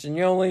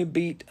Castagnoli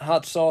beat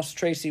Hot Sauce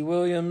Tracy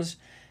Williams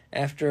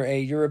after a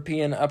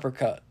European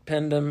uppercut,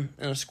 pinned him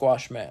in a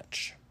squash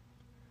match.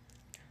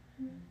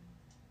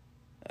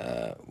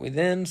 We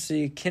then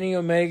see Kenny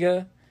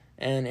Omega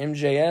and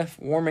MJF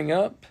warming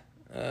up.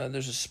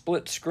 There's a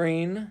split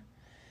screen,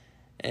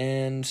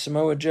 and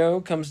Samoa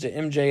Joe comes to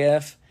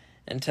MJF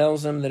and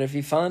tells him that if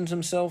he finds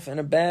himself in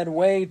a bad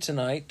way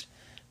tonight,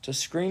 to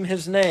scream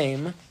his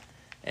name,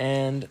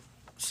 and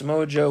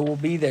Samoa Joe will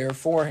be there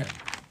for him.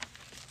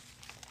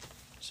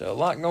 So a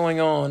lot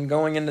going on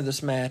going into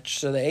this match.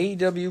 So the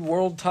AEW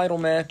World Title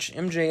match,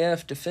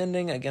 MJF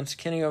defending against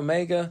Kenny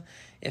Omega.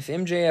 If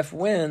MJF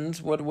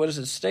wins, what is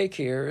at stake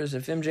here is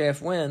if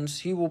MJF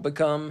wins, he will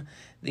become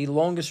the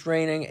longest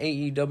reigning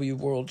AEW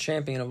World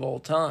Champion of all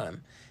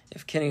time.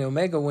 If Kenny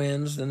Omega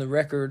wins, then the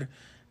record,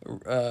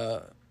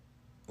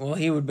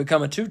 he would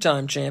become a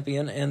 2-time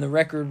champion, and the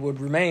record would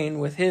remain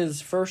with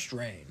his first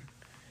reign.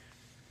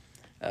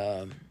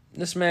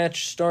 This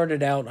match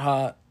started out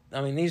hot. I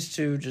mean, these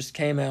two just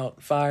came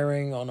out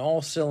firing on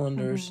all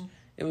cylinders.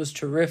 It was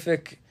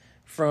terrific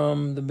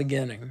from the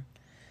beginning.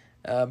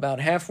 About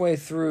halfway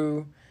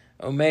through,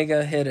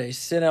 Omega hit a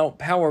sit-out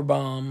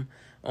powerbomb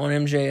on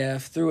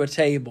MJF through a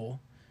table,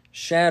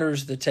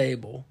 shatters the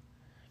table.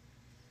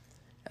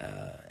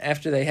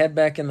 After they head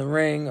back in the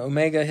ring,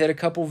 Omega hit a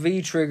couple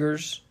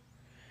V-triggers.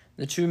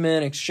 The two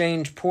men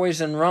exchanged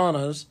poison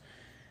ranas,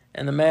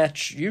 and the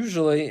match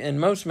usually, in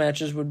most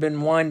matches, would have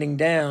been winding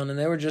down, and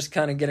they were just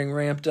kind of getting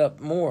ramped up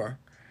more.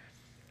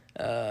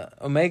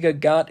 Omega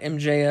got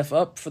MJF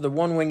up for the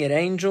one-winged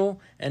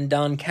angel, and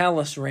Don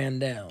Callis ran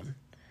down.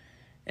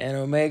 And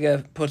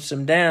Omega puts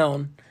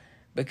MJF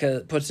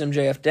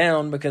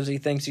down because he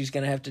thinks he's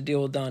going to have to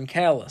deal with Don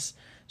Callis.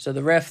 So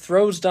the ref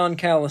throws Don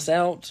Callis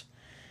out,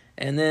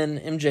 and then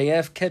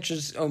MJF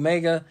catches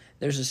Omega.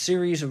 There's a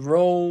series of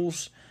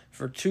rolls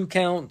for 2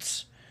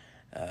 counts.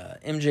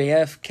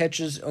 MJF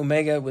catches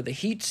Omega with a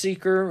heat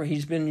seeker.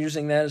 He's been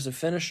using that as a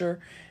finisher.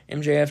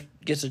 MJF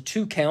gets a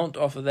 2 count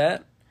off of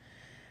that.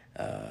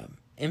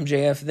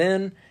 MJF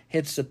then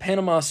hits the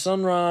Panama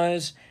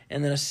Sunrise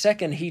and then a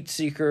second heat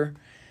seeker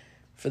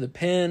for the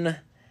pin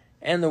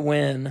and the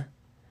win.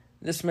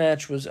 This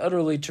match was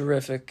utterly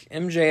terrific.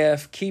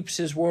 MJF keeps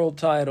his world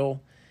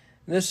title.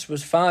 This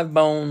was 5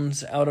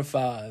 bones out of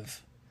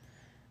 5.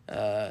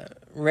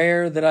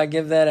 Rare that I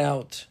give that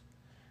out,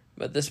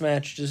 but this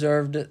match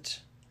deserved it.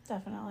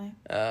 Definitely.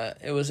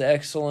 It was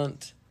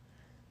excellent.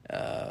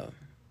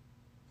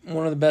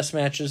 One of the best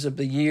matches of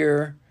the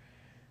year.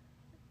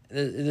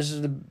 This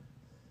is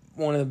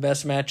one of the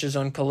best matches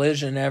on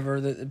Collision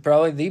ever.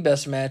 Probably the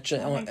best match.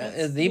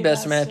 The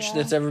best match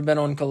that's ever been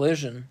on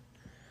Collision.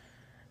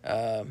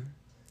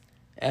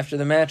 After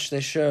the match,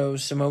 they show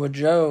Samoa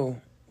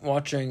Joe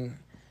watching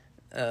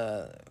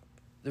the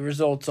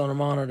results on a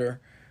monitor.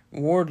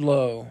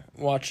 Wardlow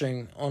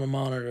watching on a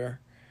monitor.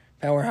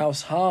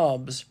 Powerhouse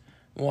Hobbs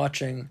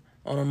watching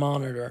on a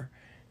monitor.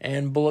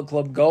 And Bullet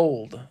Club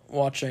Gold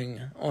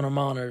watching on a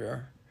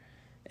monitor.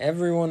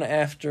 Everyone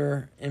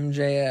after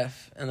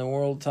MJF and the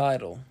world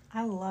title.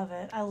 I love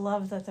it. I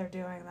love that they're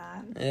doing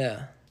that.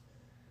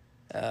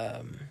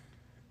 Yeah.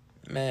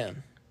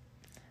 Man.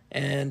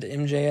 And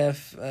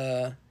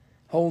MJF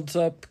holds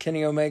up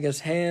Kenny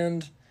Omega's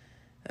hand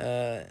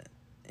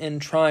in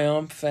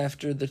triumph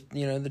after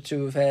the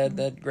two have had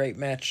that great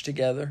match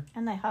together.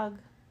 And they hug.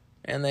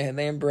 And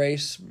they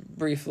embrace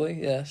briefly,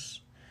 yes.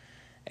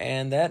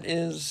 And that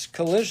is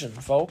Collision,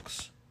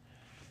 folks.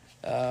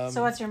 So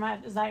what's your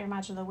match? Is that your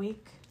match of the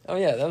week? Oh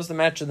yeah, that was the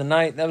match of the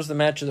night. That was the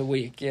match of the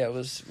week. Yeah, it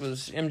was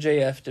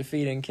MJF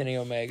defeating Kenny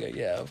Omega.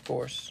 Yeah, of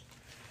course.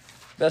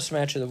 Best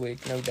match of the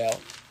week, no doubt.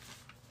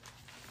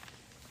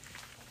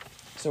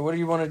 So what do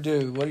you want to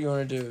do? What do you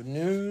want to do?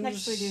 News?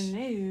 Next we do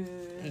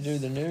news. Do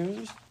the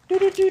news?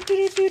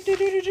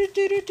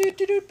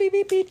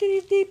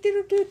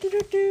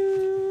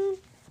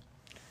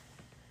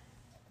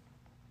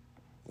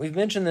 We've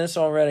mentioned this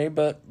already,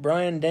 but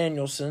Bryan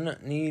Danielson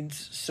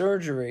needs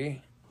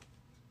surgery.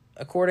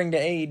 According to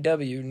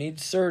AEW,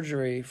 needs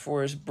surgery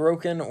for his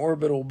broken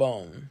orbital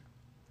bone.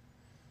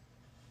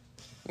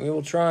 We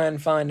will try and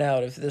find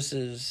out if this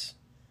is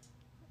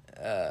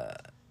a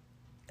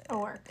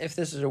work. If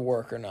this is a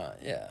work or not.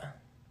 Yeah.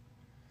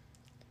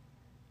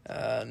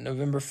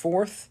 November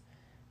 4th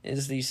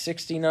is the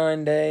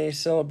 69-day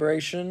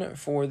celebration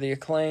for the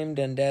Acclaimed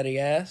and Daddy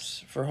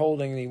Ass for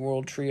holding the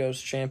World Trios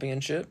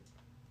Championship.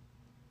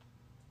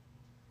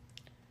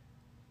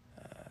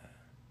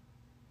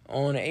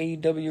 On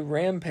AEW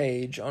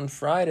Rampage on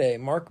Friday,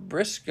 Mark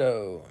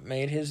Briscoe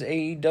made his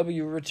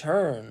AEW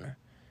return.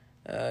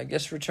 I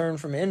guess return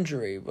from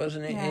injury,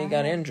 wasn't he? Yeah. He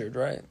got injured,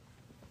 right?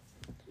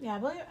 Yeah,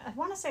 I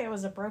want to say it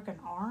was a broken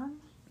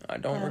arm. I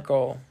don't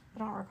recall. I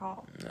don't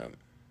recall.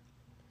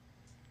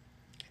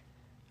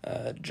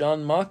 No.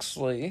 John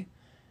Moxley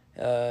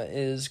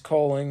is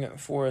calling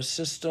for a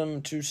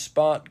system to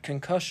spot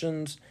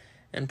concussions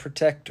and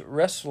protect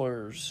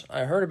wrestlers.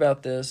 I heard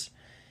about this.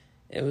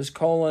 It was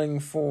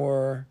calling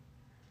for,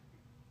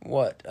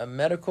 a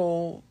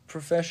medical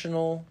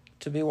professional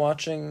to be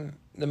watching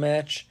the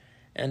match,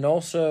 and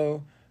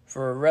also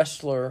for a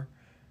wrestler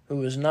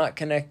who is not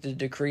connected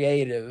to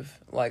creative,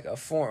 like a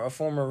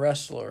former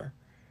wrestler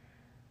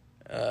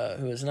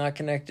who is not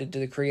connected to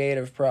the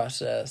creative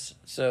process.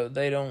 So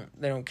they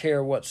don't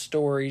care what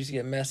stories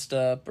get messed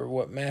up or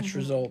what match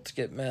results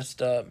get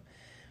messed up.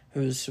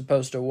 Who's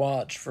supposed to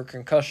watch for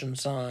concussion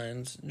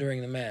signs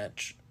during the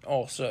match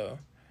also.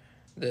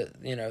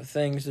 That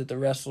things that the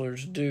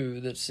wrestlers do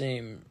that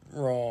seem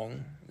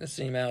wrong, that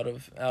seem out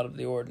of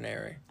the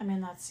ordinary. I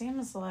mean, that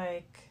seems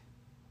like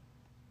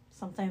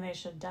something they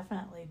should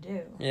definitely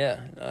do. Yeah,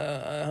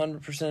 I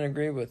 100%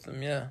 agree with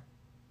them. Yeah.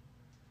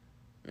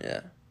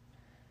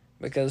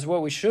 Because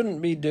what we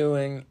shouldn't be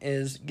doing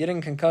is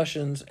getting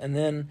concussions and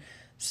then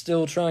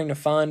still trying to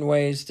find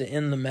ways to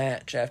end the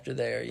match after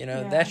there.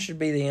 That should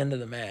be the end of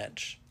the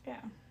match.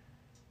 Yeah.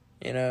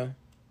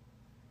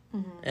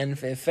 And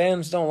if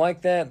fans don't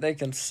like that, they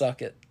can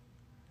suck it.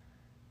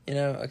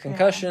 A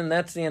concussion,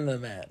 that's the end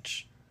of the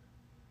match.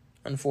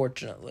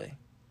 Unfortunately.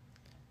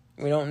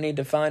 We don't need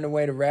to find a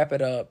way to wrap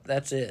it up.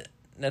 That's it.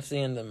 That's the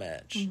end of the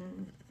match.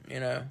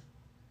 Yeah.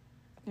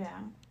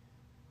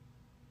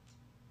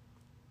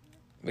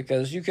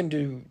 because you can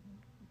do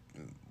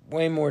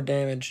way more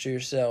damage to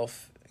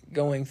yourself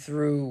going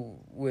through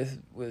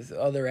with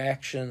other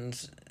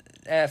actions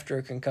after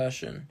a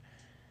concussion.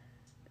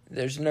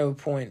 There's no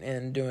point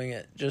in doing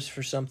it just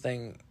for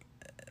something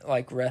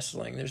like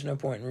wrestling. There's no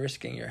point in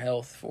risking your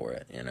health for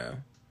it, you know.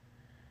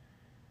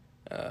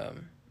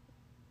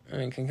 I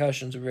mean,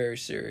 concussions are very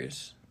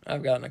serious.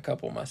 I've gotten a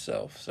couple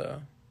myself,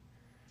 so.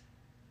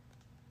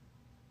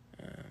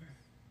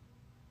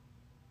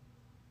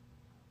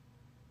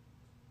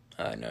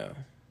 I know.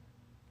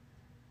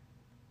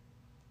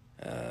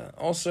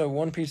 Also,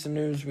 one piece of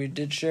news we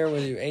did share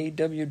with you,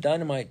 AEW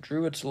Dynamite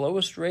drew its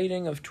lowest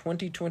rating of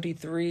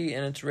 2023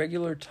 in its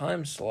regular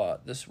time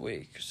slot this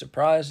week.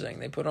 Surprising.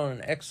 They put on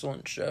an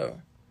excellent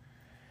show.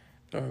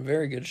 Put on a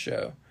very good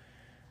show.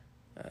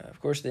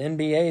 Of course, the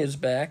NBA is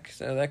back,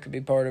 so that could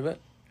be part of it.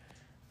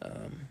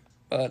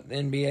 But the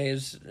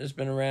NBA has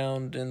been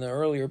around in the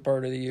earlier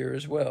part of the year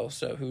as well,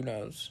 so who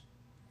knows.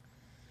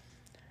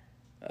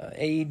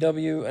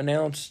 AEW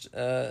announced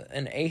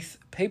an 8th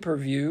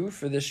pay-per-view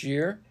for this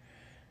year.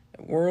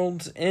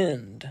 World's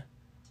End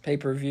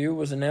pay-per-view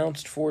was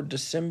announced for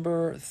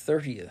December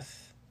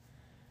 30th.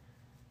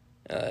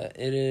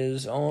 It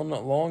is on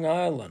Long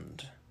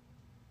Island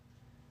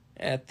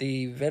at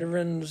the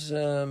Veterans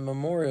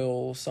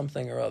Memorial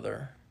something or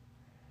other.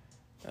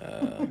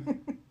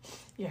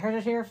 You heard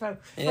it here,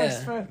 folks. Yeah,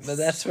 First, folks. But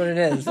that's what it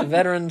is. The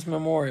Veterans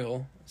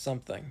Memorial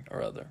something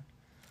or other.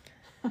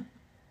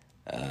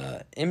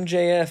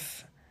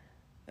 MJF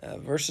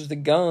versus the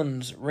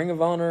Guns Ring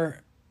of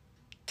Honor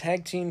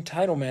Tag Team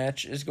title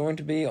match is going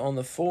to be on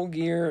the Full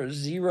Gear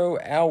 0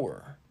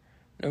 Hour,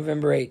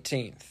 November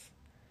 18th.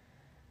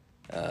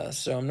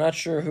 So I'm not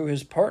sure who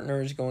his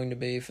partner is going to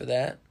be for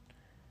that,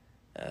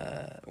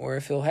 or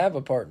if he'll have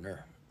a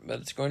partner. But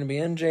it's going to be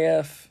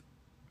MJF,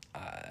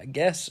 I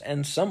guess,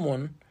 and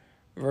someone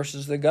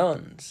versus the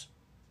Guns.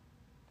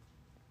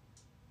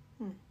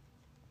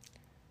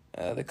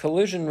 The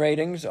Collision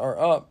ratings are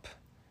up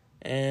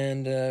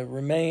and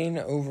remain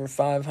over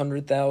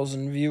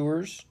 500,000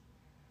 viewers,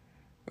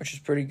 which is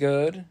pretty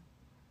good.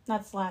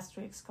 That's last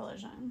week's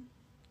Collision.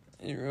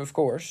 Of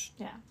course.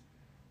 Yeah.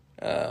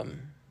 Well,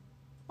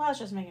 I was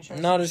just making sure.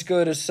 Not as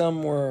good as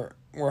some were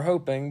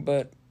hoping,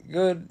 but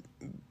good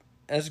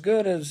as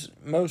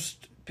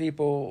most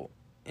people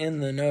in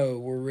the know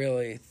were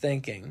really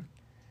thinking.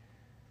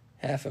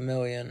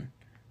 500,000.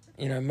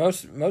 You know,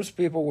 most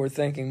people were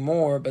thinking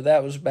more, but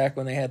that was back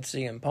when they had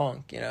CM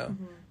Punk, you know.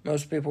 Mm-hmm.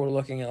 Most people were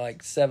looking at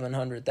like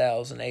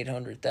 700,000,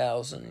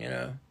 800,000, you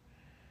know.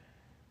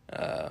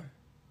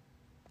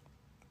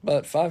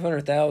 But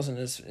 500,000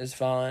 is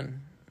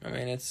fine. I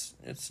mean,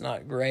 it's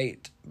not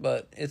great,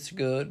 but it's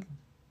good.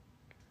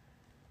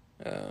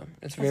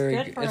 It's very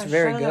good. It's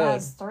very good. That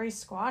has 3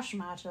 squash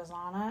matches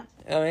on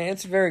it. I mean,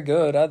 it's very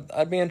good.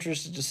 I'd be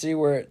interested to see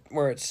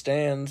where it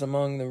stands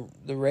among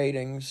the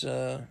ratings.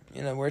 You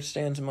know, where it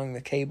stands among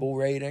the cable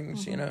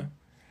ratings. Mm-hmm. You know,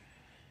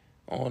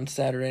 on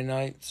Saturday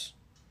nights,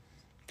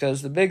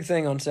 because the big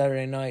thing on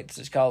Saturday nights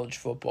is college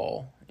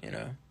football. You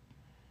know.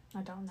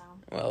 I don't know.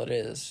 Well, it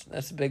is.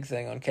 That's the big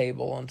thing on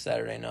cable on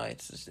Saturday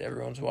nights. Is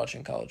everyone's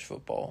watching college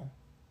football.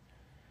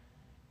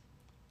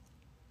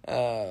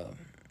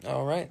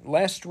 All right.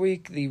 Last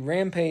week, the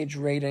Rampage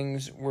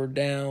ratings were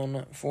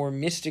down for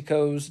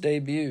Mystico's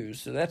debut,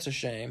 so that's a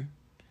shame.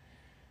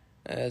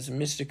 As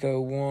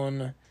Mystico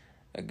won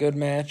a good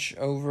match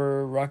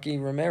over Rocky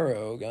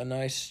Romero, a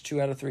nice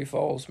 2 out of 3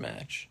 falls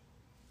match.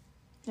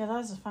 Yeah, that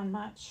was a fun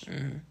match.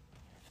 Mm-hmm.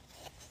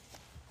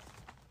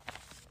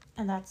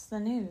 And that's the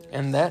news.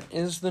 And that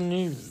is the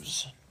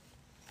news.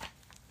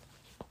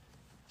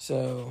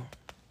 So,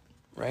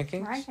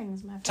 rankings?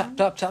 Rankings, my top friend.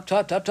 top 5.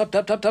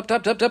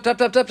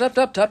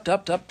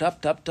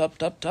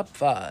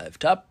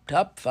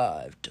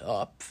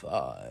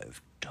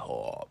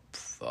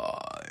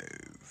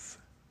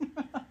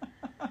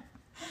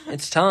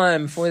 It's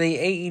time for the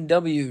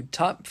AEW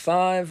Top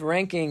 5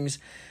 rankings,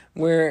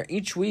 where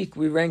each week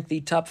we rank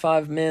the top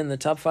 5 men, the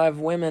top 5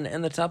 women,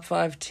 and the top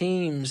 5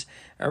 teams.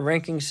 Our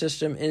ranking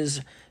system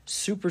is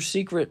super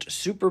secret,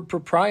 super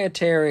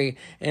proprietary,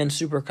 and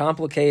super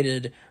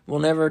complicated. We'll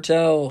never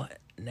tell,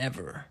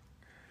 never.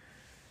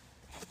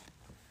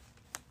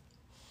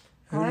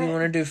 Who do you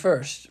want to do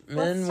first?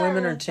 Men,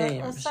 women, or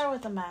teams? Let's start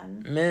with the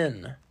men.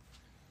 Men.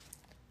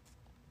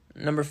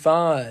 Number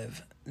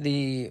 5,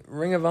 the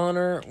Ring of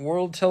Honor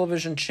World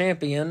Television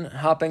Champion,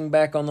 hopping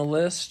back on the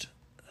list,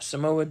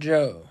 Samoa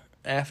Joe,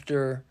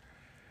 after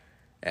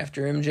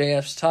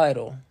MJF's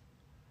title.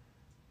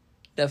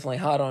 Definitely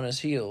hot on his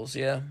heels,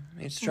 yeah?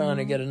 He's trying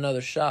to get another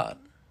shot.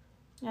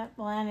 Yep,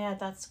 well, and he had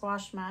that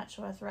squash match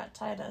with Rhett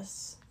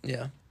Titus.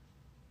 Yeah.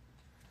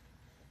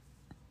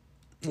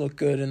 Look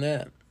good in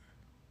that.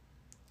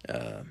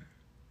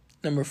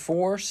 Number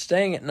 4,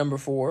 staying at number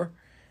 4,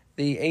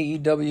 the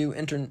AEW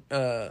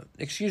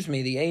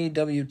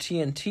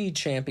TNT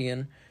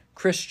champion,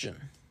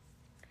 Christian.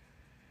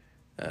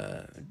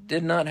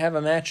 Did not have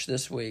a match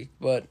this week,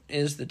 but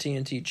is the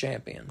TNT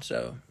champion,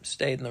 so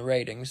stayed in the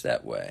ratings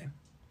that way.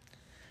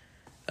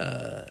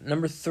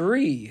 Number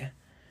 3,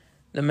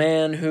 the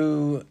man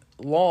who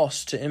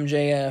lost to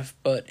MJF,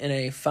 but in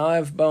a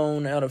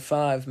 5-bone out of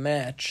 5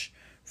 match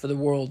for the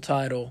world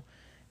title,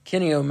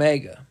 Kenny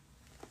Omega.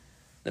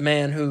 The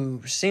man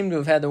who seemed to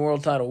have had the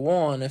world title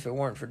won if it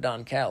weren't for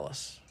Don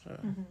Callis. So.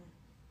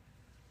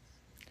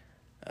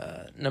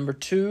 Number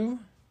 2,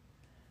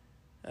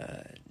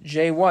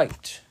 Jay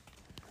White,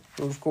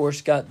 who of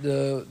course got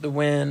the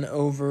win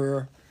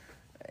over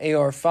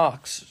AR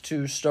Fox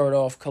to start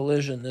off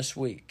Collision this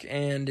week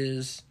and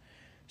is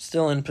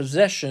still in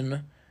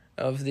possession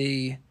of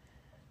the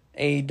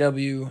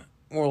AEW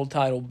World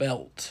Title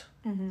belt.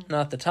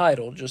 Not the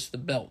title, just the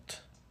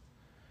belt.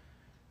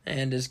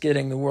 And is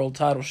getting the world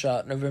title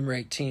shot November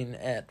 18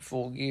 at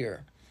Full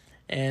Gear.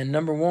 And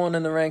number 1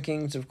 in the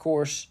rankings, of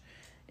course,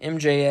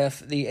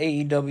 MJF, the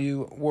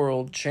AEW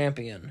World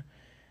Champion,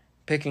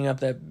 picking up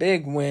that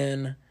big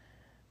win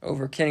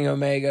over Kenny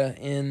Omega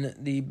in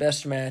the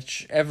best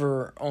match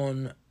ever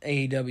on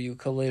AEW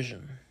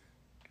Collision.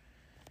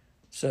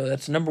 So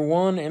that's number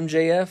 1,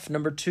 MJF.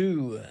 Number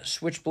 2,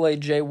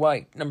 Switchblade Jay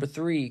White. Number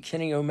 3,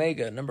 Kenny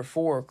Omega. Number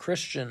 4,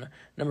 Christian.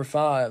 Number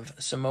 5,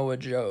 Samoa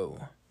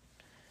Joe.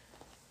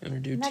 You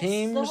want to do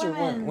teams or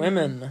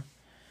women?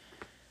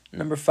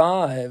 Number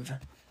 5,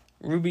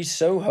 Ruby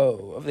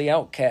Soho of the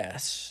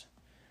Outcasts.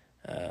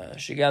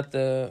 She got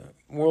the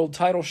world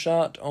title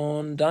shot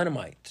on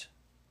Dynamite,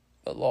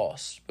 but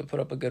lost, but put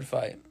up a good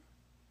fight.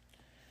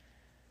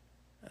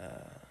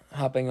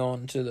 Hopping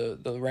on to the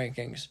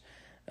rankings.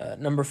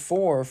 Number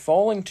 4,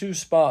 falling 2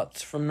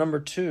 spots from number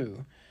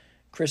 2,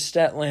 Chris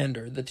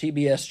Statlander, the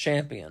TBS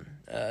champion.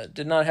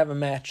 Did not have a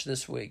match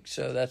this week,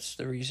 so that's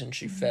the reason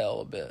she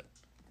fell a bit.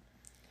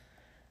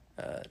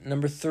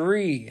 Number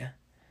 3,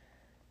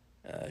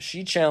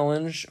 she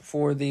challenged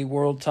for the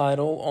world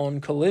title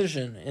on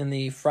Collision in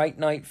the Fright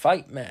Night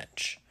Fight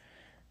match.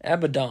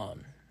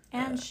 Abaddon.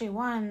 And she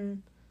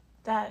won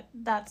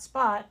that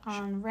spot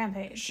on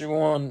Rampage. She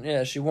won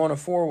a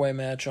 4-way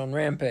match on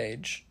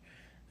Rampage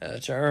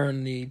to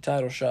earn the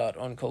title shot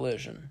on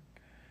Collision.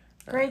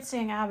 Great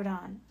seeing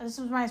Abaddon. This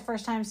was my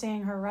first time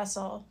seeing her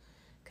wrestle,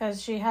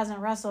 because she hasn't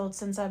wrestled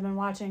since I've been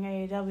watching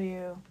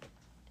AEW.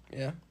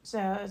 Yeah.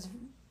 So it's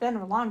been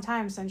a long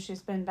time since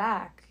she's been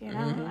back, you know?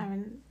 Mm-hmm. I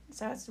mean,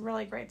 so it's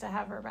really great to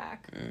have her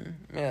back.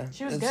 Yeah.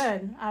 She was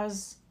good. I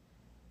was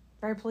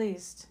very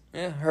pleased.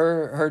 Yeah,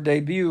 her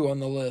debut on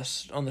the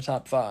list, on the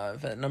top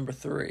 5 at number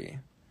 3.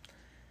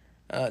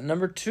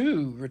 Number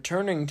 2,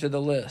 returning to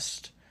the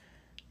list,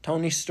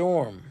 Toni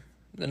Storm,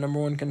 the number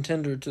 1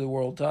 contender to the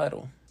world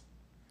title.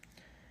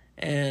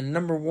 And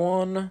number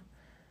 1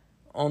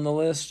 on the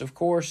list, of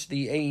course,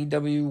 the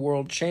AEW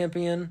World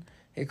Champion,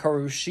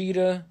 Hikaru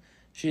Shida.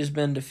 She has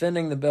been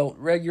defending the belt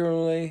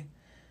regularly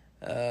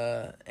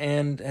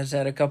and has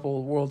had a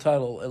couple world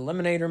title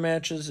eliminator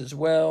matches as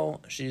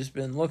well. She's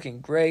been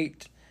looking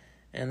great,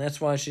 and that's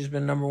why she's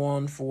been number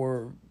 1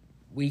 for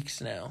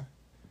weeks now.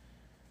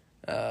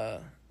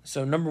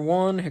 So number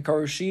 1,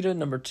 Hikaru Shida.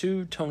 Number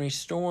 2, Toni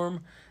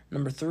Storm.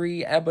 Number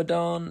 3,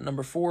 Abaddon.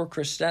 Number 4,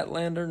 Chris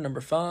Statlander.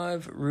 Number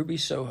 5, Ruby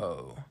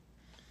Soho.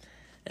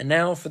 And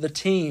now for the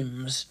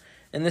teams,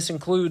 and this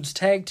includes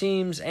tag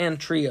teams and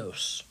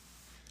trios,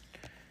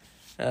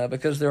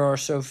 because there are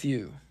so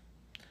few.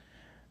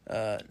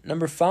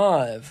 Number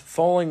 5,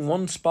 falling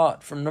 1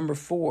 spot from number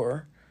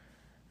 4,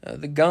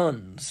 the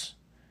Guns.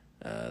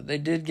 They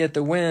did get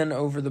the win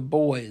over the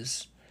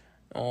Boys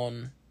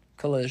on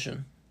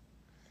Collision.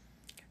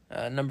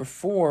 Number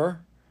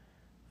 4...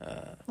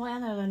 well,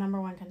 and they're the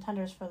number 1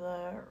 contenders for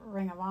the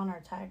Ring of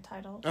Honor tag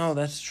titles. Oh,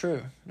 that's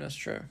true.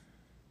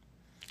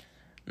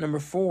 Number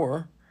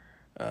 4,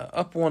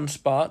 up 1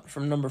 spot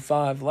from number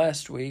 5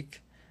 last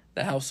week,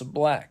 the House of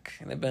Black.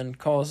 They've been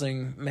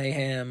causing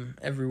mayhem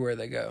everywhere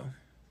they go.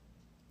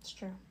 It's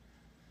true.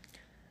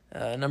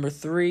 Number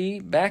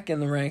 3, back in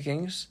the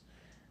rankings.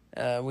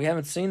 We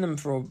haven't seen them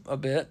for a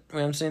bit.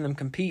 We haven't seen them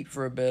compete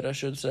for a bit, I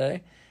should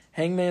say.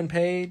 Hangman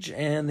Page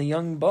and the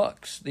Young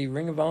Bucks, the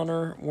Ring of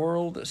Honor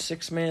World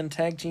 6-Man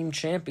Tag Team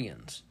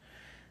Champions.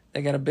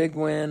 They got a big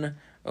win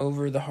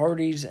over the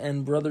Hardys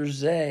and Brother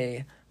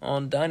Zay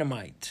on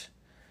Dynamite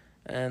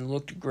and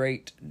looked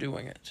great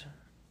doing it.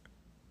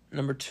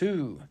 Number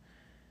 2,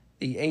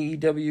 the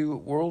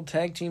AEW World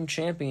Tag Team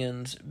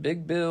Champions,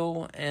 Big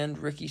Bill and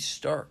Ricky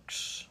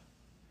Starks.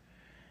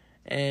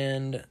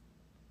 And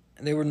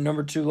they were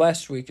number 2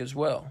 last week as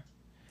well.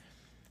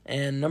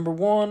 And number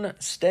 1,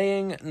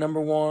 staying number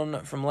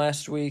 1 from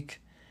last week,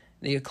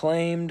 the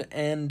Acclaimed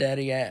and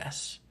Daddy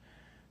Ass.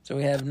 So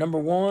we have number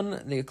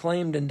 1, the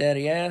Acclaimed and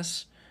Daddy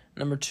Ass.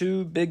 Number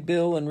 2, Big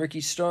Bill and Ricky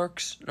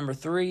Starks. Number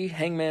 3,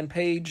 Hangman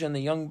Page and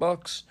the Young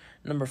Bucks.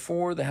 Number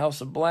 4, the House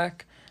of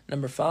Black.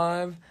 Number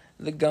 5,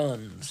 the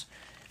Guns.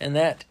 And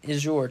that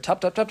is your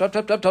top 5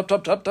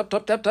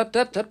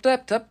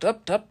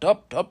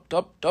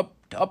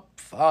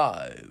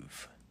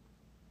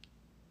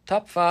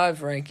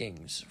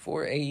 rankings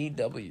for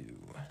AEW.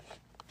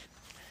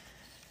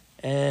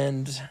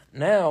 And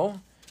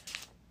now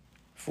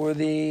for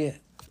the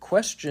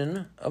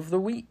question of the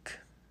week.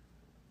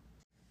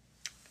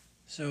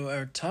 So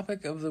our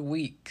topic of the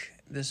week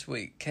this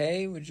week.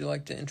 Kay, would you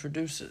like to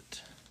introduce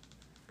it?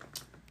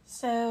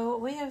 So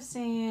we have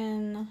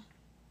seen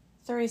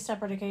 3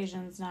 separate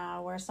occasions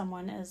now where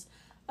someone is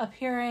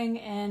appearing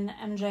in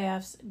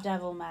MJF's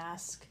devil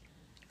mask,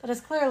 but it's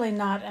clearly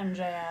not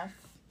MJF.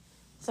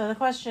 So the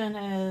question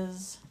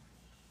is,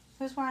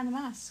 who's wearing the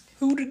mask?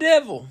 Who the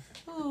devil?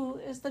 Who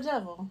is the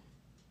devil?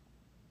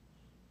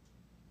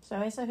 So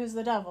Asa, who's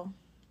the devil?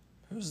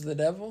 Who's the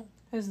devil?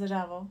 Who's the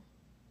devil?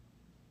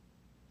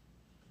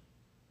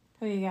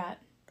 Who you got?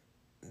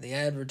 The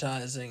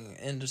advertising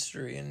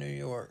industry in New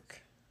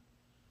York.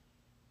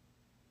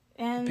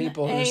 In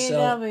People who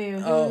AEW,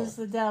 sell... who's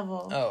the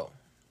devil? Oh,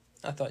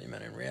 I thought you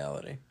meant in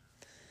reality.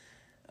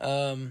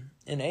 In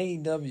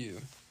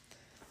AEW,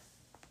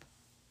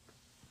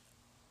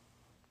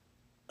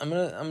 I'm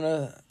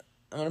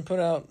gonna put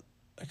out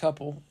a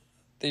couple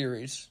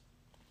theories.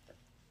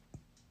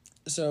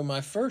 So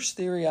my first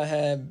theory I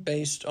have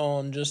based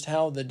on just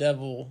how the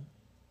devil,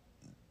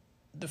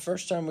 the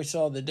first time we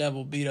saw the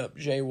devil beat up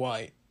Jay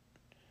White,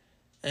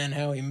 and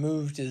how he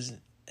moved his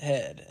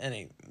head and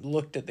he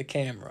looked at the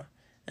camera,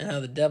 and how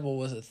the devil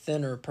was a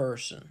thinner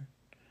person.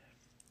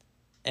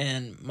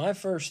 And my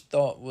first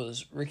thought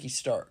was Ricky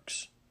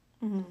Starks.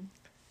 Mm-hmm.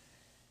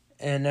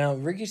 And now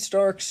Ricky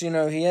Starks, he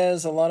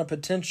has a lot of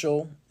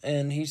potential,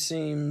 and he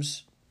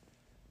seems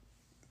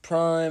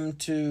primed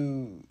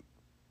to,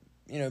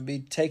 be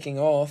taking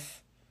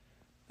off.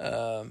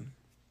 And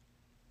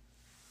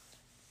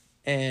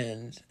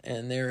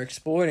they're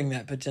exploiting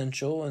that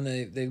potential, and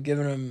they've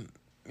given him,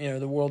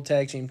 the World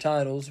Tag Team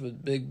titles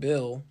with Big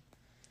Bill.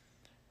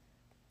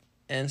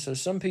 And so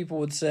some people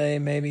would say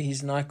maybe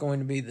he's not going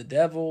to be the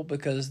devil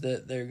because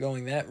they're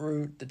going that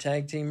route, the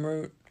tag team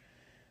route.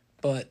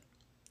 But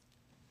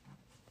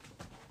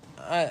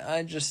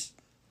I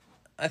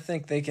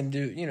think they can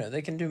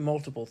do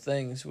multiple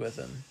things with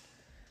him.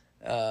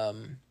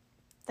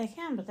 They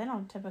can, but they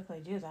don't typically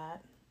do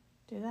that,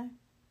 do they?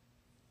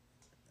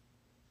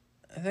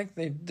 I think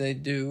they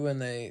do,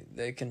 and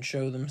they can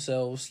show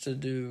themselves to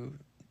do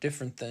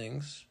different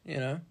things,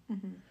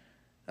 Mm-hmm.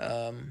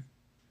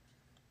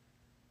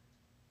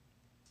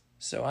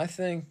 So I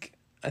think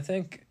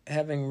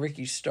having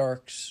Ricky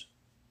Starks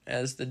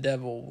as the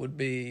devil would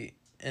be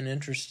an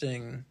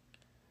interesting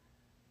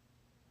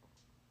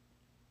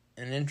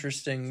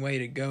way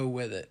to go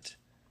with it,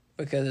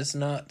 because it's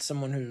not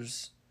someone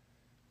who's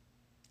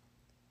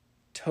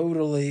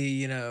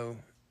totally,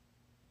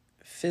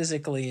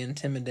 physically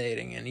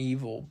intimidating and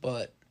evil,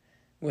 but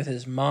with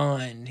his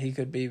mind he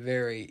could be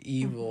very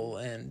evil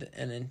and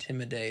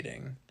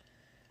intimidating.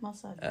 Well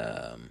said.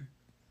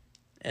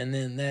 And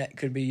then that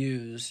could be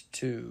used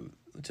to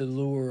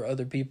lure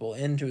other people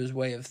into his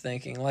way of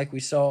thinking, like we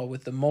saw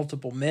with the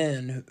multiple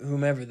men,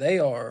 whomever they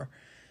are,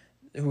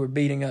 who were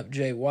beating up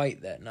Jay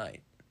White that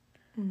night.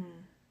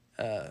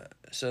 Mm-hmm.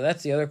 So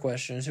that's the other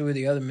question, is who are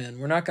the other men?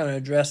 We're not going to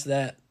address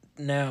that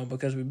now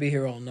because we'd be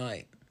here all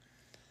night.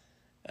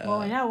 Well,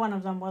 we know one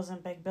of them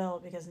wasn't Big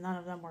Bill because none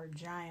of them were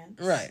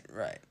giants. Right.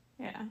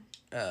 Yeah.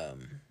 But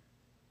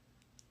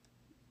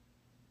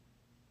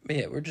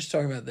yeah, we're just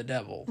talking about the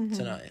devil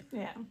tonight.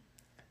 Yeah.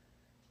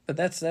 But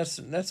that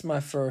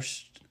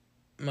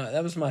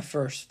was my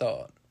first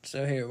thought.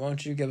 So here, why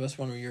don't you give us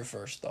one of your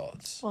first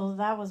thoughts? Well,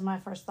 that was my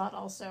first thought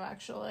also,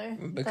 actually.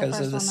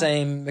 Because of the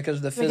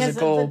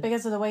physical...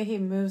 Because of the way he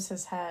moves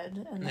his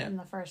head in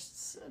the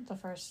first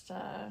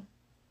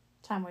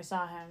time we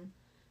saw him.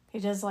 He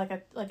does like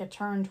a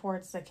turn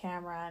towards the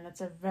camera, and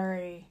it's a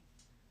very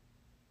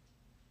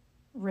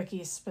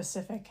Ricky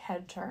specific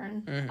head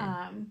turn.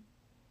 Mm-hmm.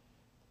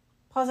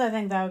 Plus, I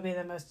think that would be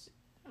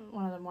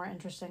one of the more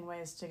interesting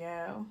ways to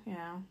go.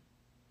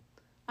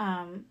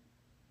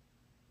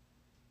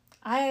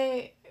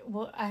 I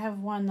have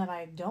one that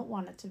I don't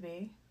want it to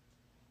be,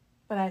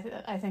 but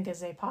I think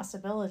is a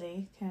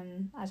possibility.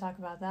 Can I talk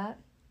about that?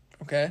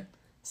 Okay.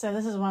 So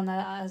this is one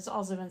that has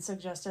also been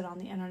suggested on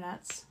the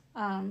internet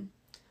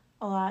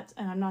a lot,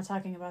 and I'm not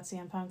talking about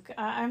CM Punk.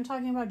 I'm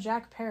talking about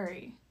Jack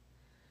Perry.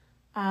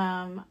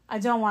 I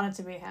don't want it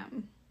to be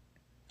him.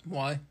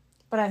 Why?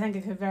 But I think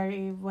it could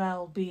very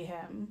well be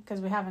him,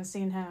 because we haven't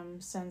seen him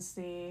since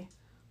the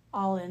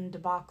All-In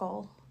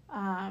debacle.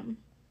 And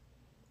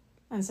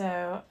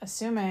so I'm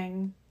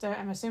assuming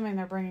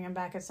they're bringing him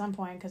back at some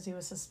point because he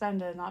was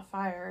suspended, not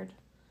fired,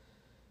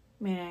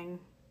 meaning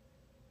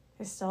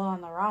he's still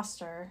on the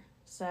roster.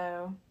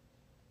 So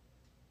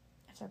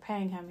if they're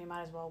paying him, he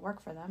might as well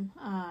work for them.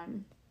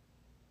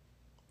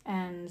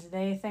 And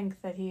they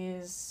think that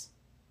he's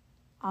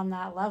on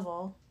that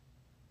level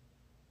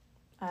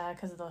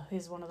because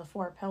he's one of the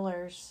 4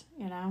 pillars,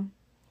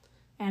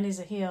 and he's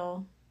a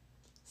heel.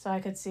 So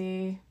I could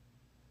see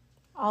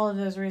all of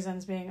those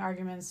reasons being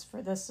arguments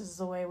for this is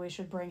the way we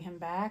should bring him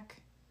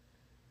back.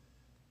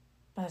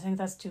 But I think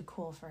that's too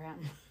cool for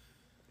him.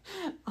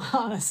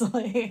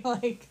 Honestly,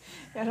 I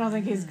don't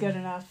think he's good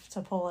enough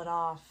to pull it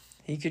off.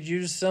 He could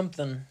use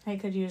something.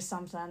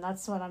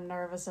 That's what I'm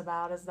nervous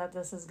about, is that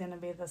this is going to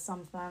be the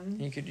something.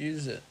 He could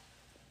use it.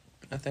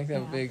 I think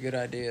that would be a good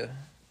idea.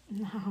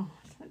 No,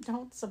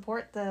 don't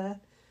support the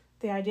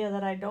the idea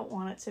that I don't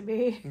want it to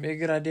be. It'd be a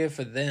good idea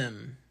for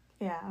them.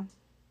 Yeah.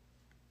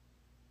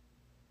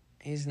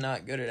 He's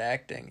not good at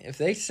acting. If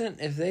they sent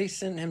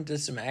him to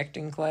some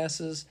acting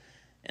classes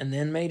and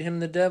then made him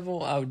the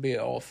devil, I would be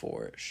all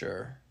for it,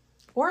 sure.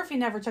 Or if he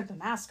never took the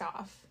mask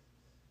off.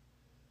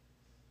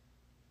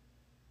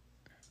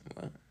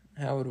 What?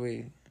 How would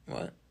we...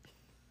 What?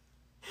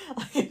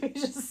 Like, if he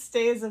just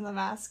stays in the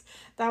mask.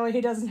 That way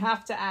he doesn't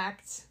have to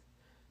act.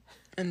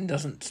 And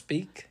doesn't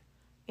speak?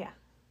 Yeah.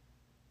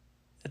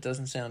 That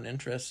doesn't sound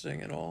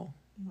interesting at all.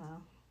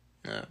 No.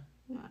 No.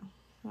 No.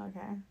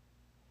 Okay.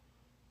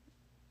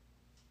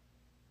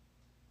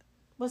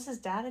 Was his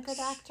dad a good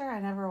actor? I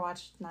never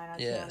watched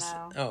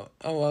 90210. Yes.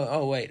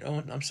 Oh, wait.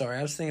 Oh, I'm sorry.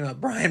 I was thinking about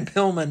Brian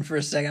Pillman for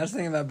a second. I was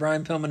thinking about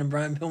Brian Pillman and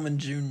Brian Pillman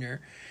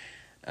Jr.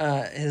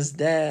 His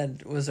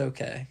dad was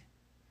okay.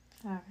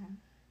 Okay.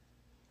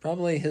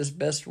 Probably his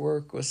best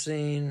work was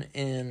seen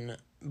in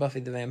Buffy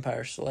the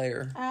Vampire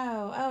Slayer.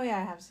 Oh yeah,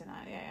 I have seen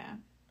that. Yeah.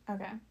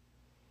 Okay.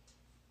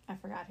 I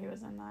forgot he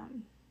was in that.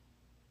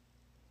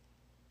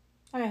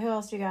 Okay, who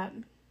else you got?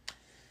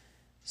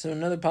 So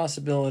another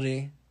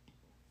possibility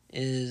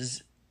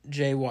is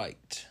Jay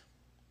White.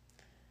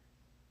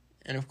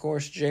 And of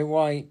course, Jay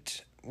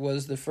White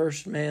was the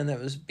first man that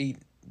was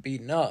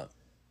beaten up.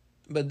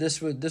 But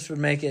this would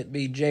make it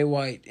be Jay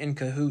White in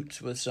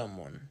cahoots with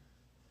someone.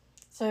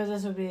 So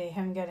this would be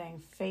him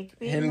getting fake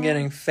beaten up? Him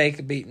getting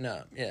fake beaten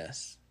up,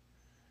 yes.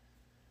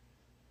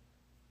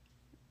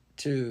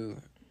 To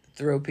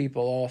throw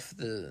people off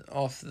the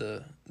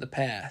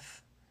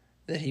path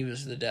that he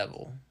was the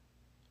devil.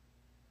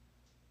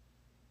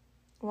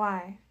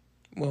 Why?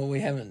 Well,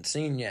 we haven't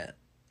seen yet.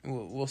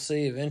 We'll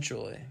see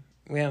eventually.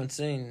 We haven't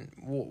seen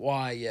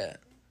why yet.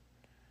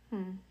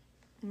 Okay.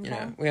 You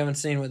know, we haven't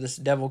seen what this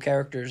devil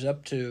character is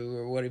up to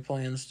or what he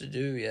plans to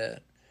do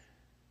yet.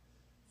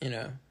 You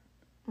know,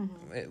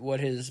 what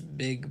his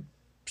big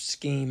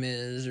scheme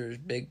is or his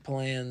big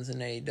plans in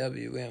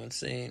AEW. We haven't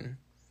seen.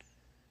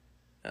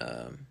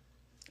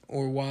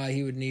 Or why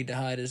he would need to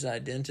hide his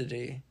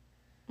identity.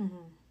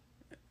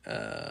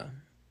 Or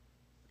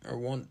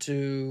want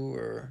to,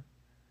 or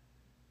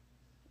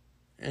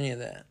any of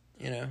that,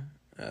 you know.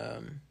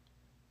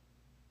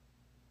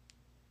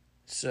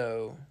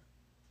 So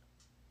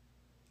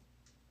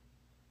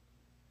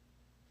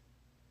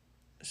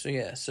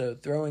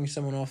throwing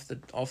someone off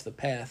the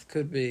path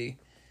could be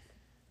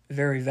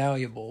very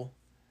valuable.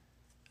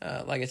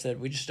 Like I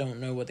said, we just don't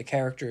know what the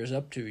character is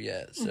up to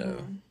yet,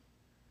 so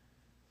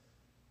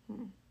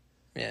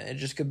yeah, it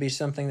just could be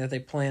something that they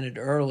planted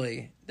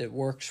early that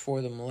works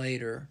for them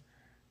later.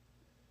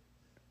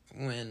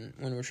 When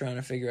we're trying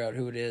to figure out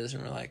who it is,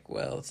 and we're like,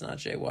 well, it's not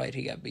Jay White.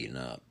 He got beaten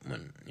up.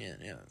 When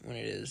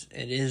it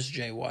is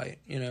Jay White.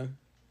 You know.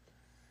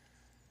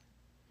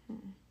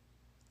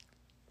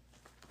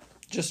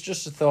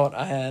 Just a thought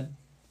I had.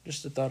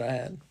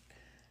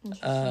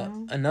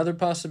 Another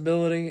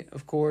possibility,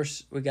 of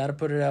course, we got to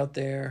put it out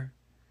there.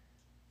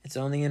 It's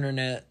on the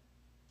internet,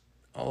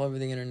 all over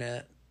the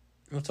internet.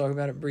 We'll talk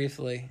about it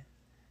briefly.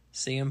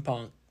 CM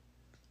Punk.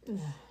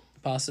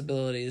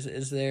 Possibilities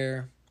is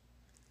there.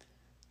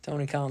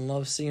 Tony Khan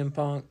loves CM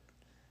Punk.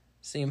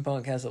 CM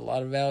Punk has a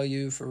lot of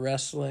value for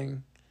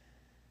wrestling.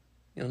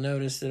 You'll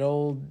notice that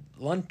old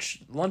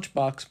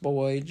Lunchbox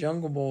Boy,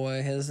 Jungle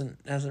Boy, hasn't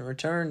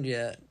returned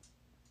yet.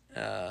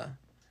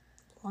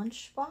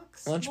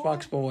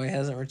 Lunchbox Boy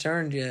hasn't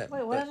returned yet.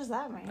 Wait, what does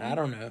that mean? I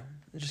don't know.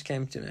 It just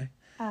came to me.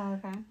 Oh,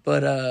 okay.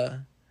 But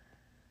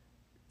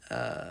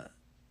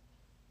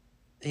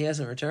he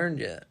hasn't returned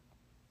yet.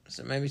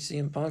 So maybe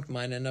CM Punk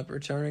might end up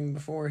returning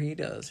before he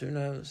does. Who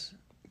knows?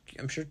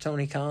 I'm sure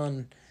Tony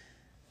Khan,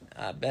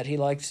 I bet he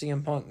likes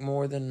CM Punk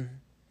more than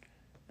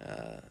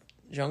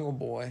Jungle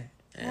Boy.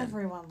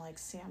 Everyone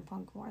likes CM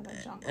Punk more than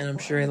Jungle Boy. And I'm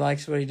sure he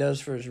likes what he does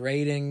for his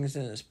ratings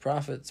and his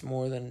profits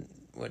more than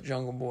what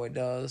Jungle Boy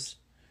does.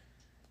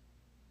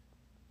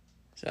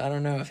 So I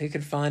don't know if he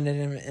could find it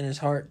in his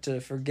heart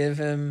to forgive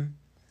him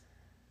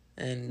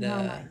and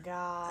oh my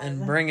God.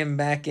 And bring him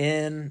back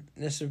in.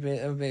 It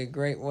would be a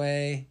great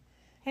way.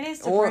 He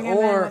needs to bring him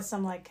in with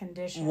some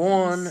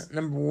conditions.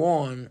 Number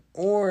one,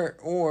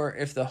 or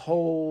if the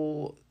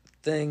whole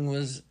thing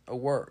was a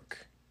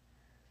work.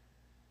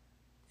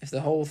 If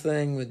the whole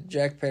thing with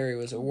Jack Perry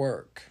was a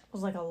work. It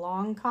was like a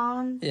long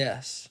con?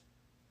 Yes.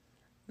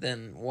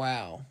 Then,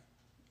 wow.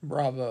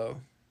 Bravo.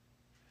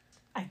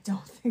 I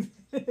don't think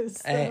it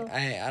is.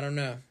 I don't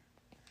know.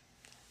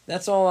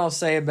 That's all I'll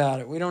say about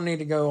it. We don't need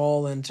to go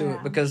all into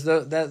it because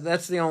those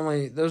are the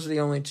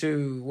only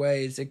two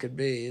ways it could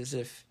be, is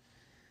if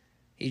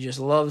he just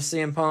loves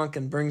CM Punk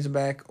and brings him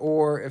back,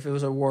 or if it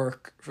was a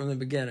work from the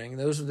beginning.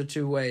 Those are the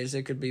two ways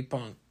it could be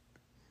Punk.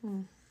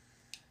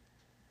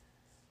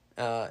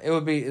 It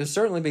would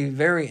certainly be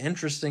very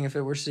interesting if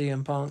it were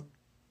CM Punk.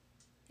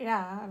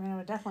 Yeah, I mean, it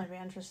would definitely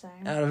be interesting.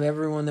 Out of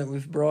everyone that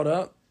we've brought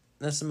up,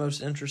 that's the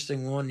most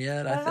interesting one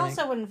yet, I think. But it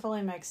also wouldn't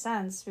fully make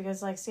sense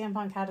because, CM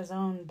Punk had his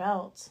own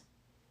belt.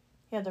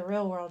 He had the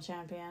real world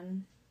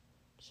championship,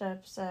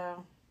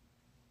 so...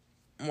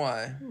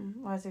 Why?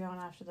 Why is he going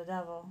after the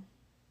devil?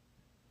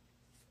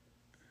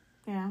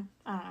 Yeah,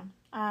 I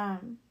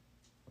don't know.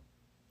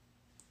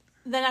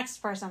 The next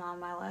person on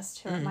my list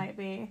who it might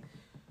be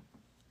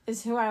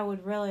is who I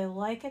would really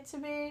like it to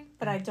be,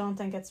 but I don't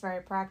think it's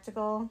very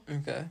practical.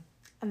 Okay.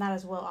 And that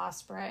is Will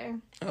Ospreay.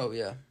 Oh,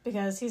 yeah.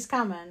 Because he's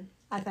coming,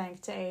 I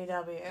think, to AEW.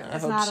 I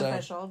It's hope not so.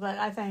 official, but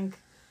I think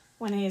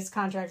when his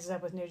contract is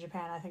up with New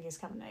Japan, I think he's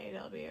coming to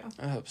AEW.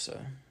 I hope so.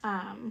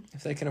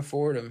 If they can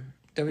afford him.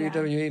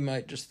 WWE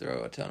might just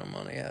throw a ton of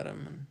money at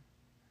him.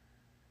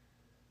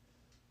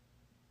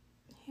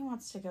 And he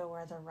wants to go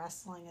where the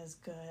wrestling is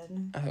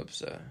good. I hope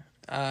so.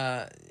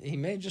 He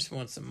may just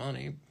want some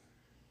money.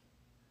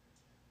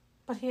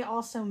 But he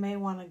also may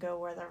want to go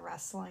where the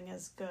wrestling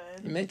is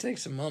good. He may take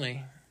some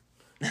money.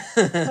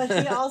 But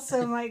he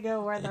also might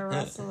go where the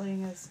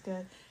wrestling is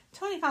good.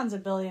 Tony Khan's a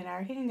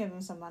billionaire. He can give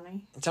him some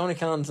money. Tony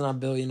Khan's not a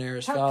billionaire.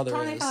 His father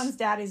Tony is. Khan's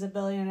daddy's a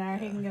billionaire.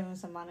 He can give him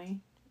some money.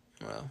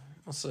 Well,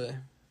 we'll see.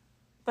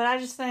 But I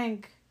just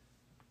think,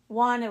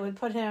 one, it would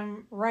put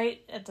him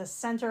right at the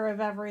center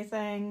of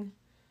everything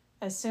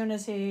as soon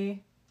as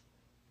he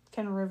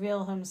can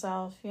reveal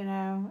himself,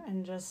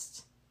 and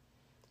just,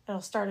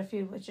 it'll start a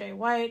feud with Jay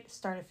White,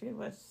 start a feud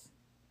with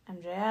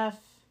MJF.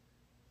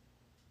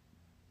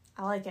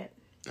 I like it.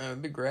 That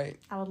would be great.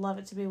 I would love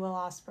it to be Will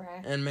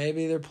Ospreay. And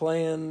maybe they're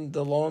playing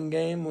the long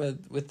game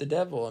with the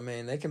devil. I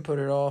mean, they can put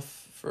it off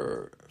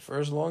for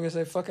as long as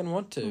they fucking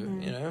want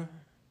to,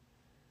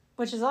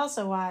 Which is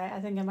also why I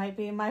think it might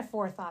be my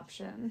fourth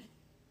option.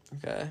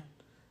 Okay.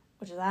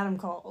 Which is Adam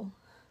Cole.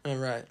 Oh,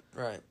 right.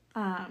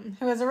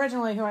 Who was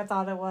originally who I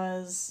thought it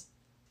was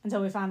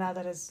until we found out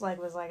that his leg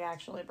was,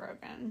 actually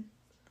broken.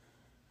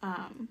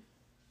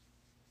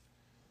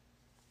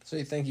 So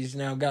you think he's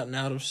now gotten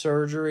out of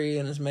surgery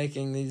and is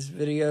making these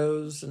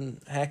videos and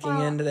hacking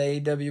into the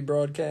AEW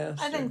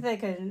broadcast? I think they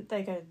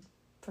could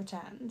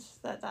pretend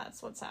that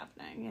that's what's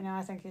happening.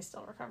 I think he's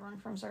still recovering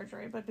from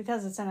surgery. But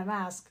because it's in a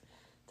mask,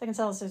 they can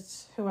tell us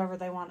it's whoever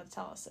they want to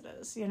tell us it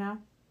is, You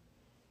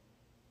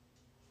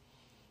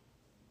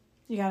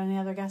got any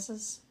other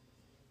guesses?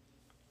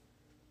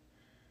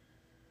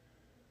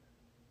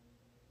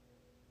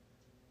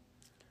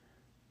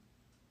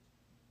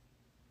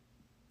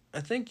 I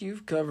think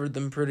you've covered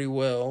them pretty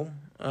well.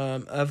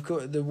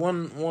 The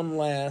one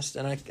last,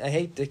 and I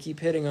hate to keep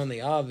hitting on the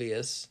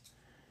obvious.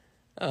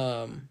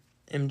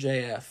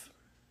 MJF.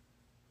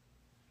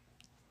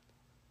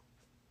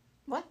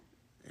 What?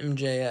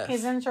 MJF.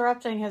 He's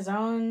interrupting his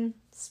own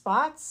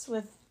spots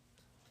with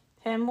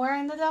him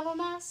wearing the devil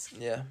mask?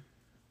 Yeah.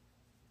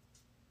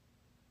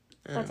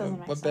 That doesn't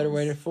make sense. What better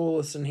way to fool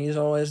us? And he's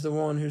always the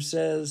one who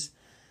says,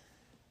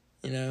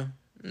 no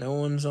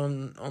one's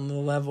on the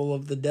level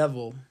of the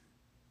devil.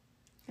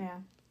 Yeah.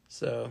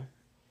 So.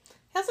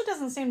 He also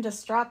doesn't seem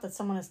distraught that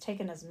someone has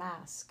taken his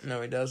mask.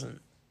 No, he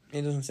doesn't.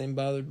 He doesn't seem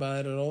bothered by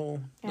it at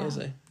all, does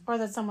he? Or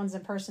that someone's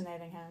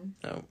impersonating him.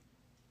 No.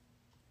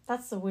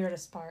 That's the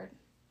weirdest part.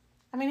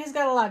 I mean, he's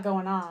got a lot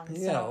going on.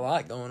 He's got a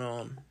lot going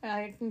on.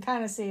 I can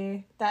kind of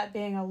see that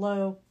being a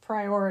low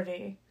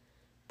priority.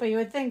 But you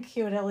would think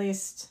he would at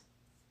least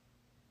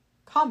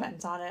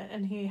comment on it,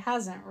 and he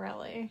hasn't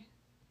really.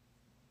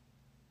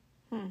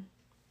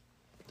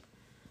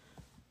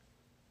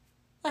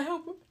 I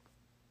hope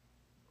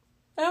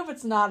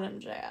it's not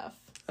MJF.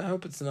 I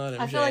hope it's not MJF.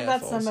 I feel like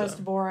that's also the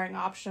most boring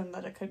option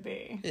that it could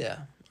be. Yeah,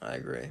 I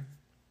agree.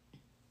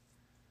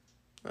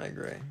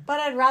 But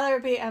I'd rather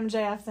it be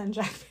MJF than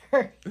Jack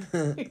Perry.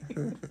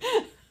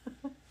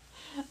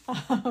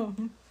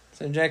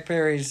 So Jack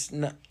Perry's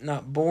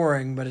not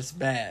boring, but it's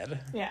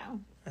bad. Yeah.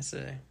 I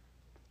see.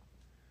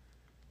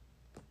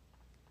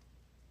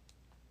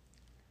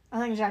 I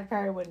think Jack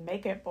Perry would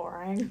make it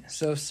boring.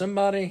 So if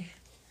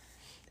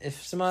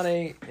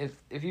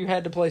you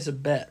had to place a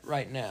bet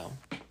right now.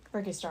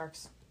 Ricky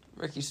Starks.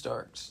 Ricky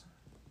Starks.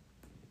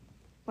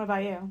 What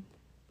about you?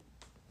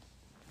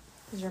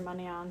 Who's your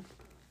money on?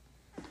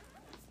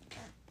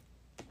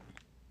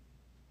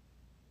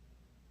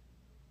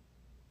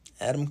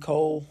 Adam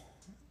Cole,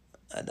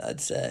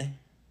 I'd say.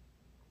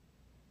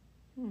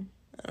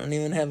 I don't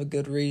even have a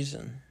good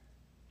reason.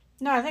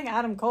 No, I think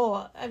Adam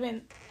Cole,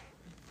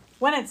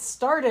 when it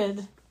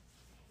started,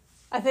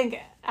 I think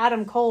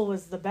Adam Cole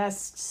was the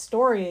best,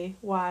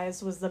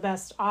 story-wise, was the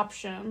best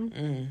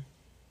option.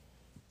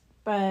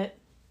 But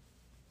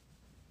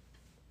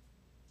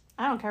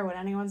I don't care what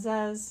anyone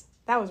says.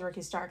 That was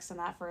Ricky Starks in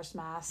that first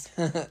mask.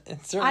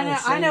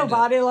 I know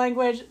body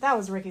language. That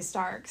was Ricky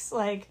Starks.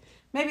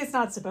 Maybe it's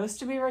not supposed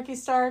to be Ricky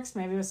Starks.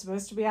 Maybe it was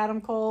supposed to be Adam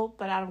Cole,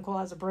 but Adam Cole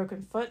has a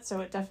broken foot, so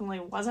it definitely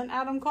wasn't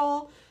Adam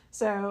Cole.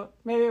 So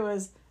maybe it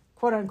was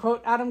quote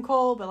unquote Adam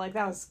Cole, but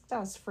that was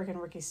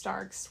freaking Ricky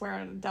Starks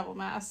wearing a devil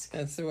mask.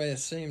 That's the way it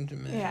seemed to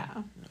me.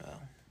 Yeah.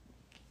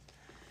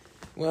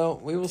 Well,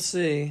 we will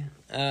see.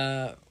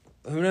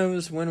 Who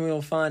knows when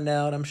we'll find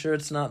out. I'm sure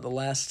it's not the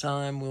last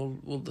time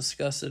we'll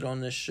discuss it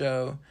on this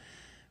show.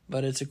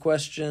 But it's a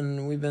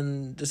question we've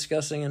been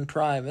discussing in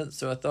private,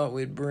 so I thought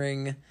we'd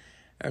bring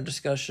our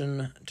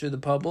discussion to the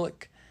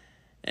public.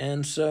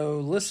 And so,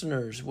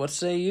 listeners, what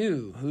say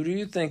you? Who do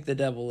you think the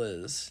devil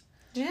is?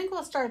 Do you think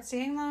we'll start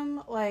seeing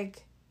them,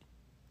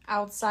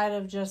 outside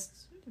of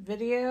just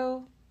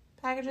video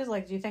packages?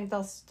 Like, do you think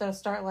they'll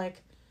start,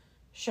 like,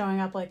 showing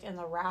up, like, in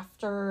the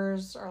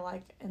rafters or,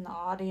 like, in the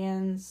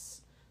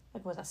audience,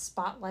 like, with a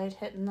spotlight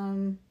hitting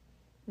them?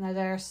 And they're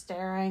there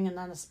staring, and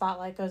then the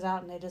spotlight goes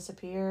out and they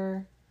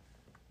disappear?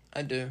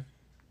 I do.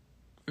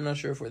 I'm not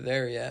sure if we're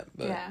there yet,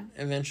 but yeah.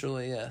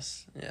 Eventually,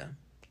 yes. Yeah.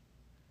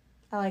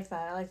 I like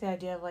that. I like the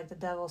idea of, like, the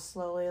devil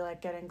slowly,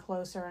 like, getting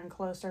closer and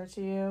closer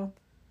to you.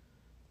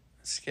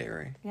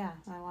 Scary. Yeah,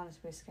 I want it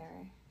to be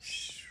scary.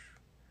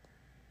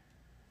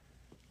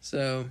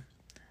 So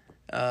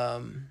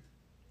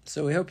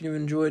we hope you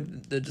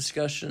enjoyed the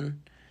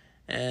discussion,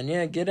 and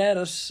yeah, get at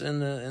us in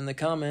the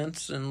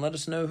comments and let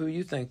us know who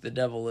you think the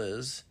devil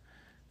is,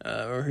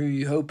 or who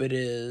you hope it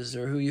is,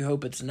 or who you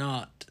hope it's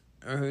not,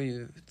 or who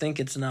you think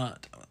it's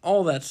not.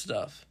 All that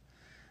stuff.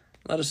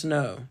 Let us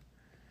know.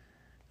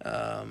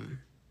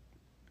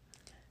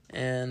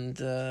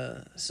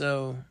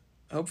 So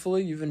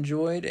hopefully you've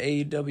enjoyed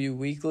AEW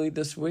Weekly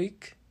this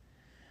week.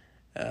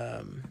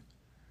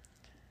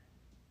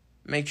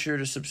 Make sure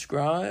to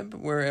subscribe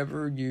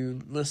wherever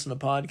you listen to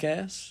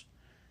podcasts.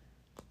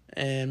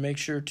 And make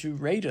sure to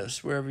rate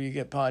us wherever you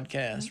get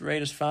podcasts. Mm-hmm.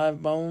 Rate us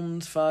 5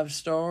 bones, 5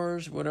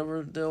 stars,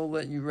 whatever they'll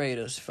let you rate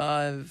us.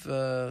 5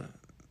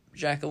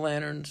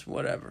 jack-o'-lanterns,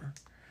 whatever.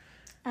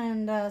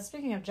 And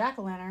speaking of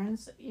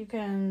jack-o'-lanterns, you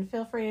can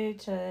feel free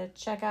to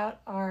check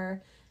out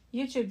our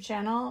YouTube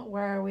channel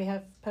where we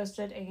have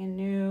posted a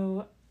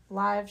new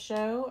live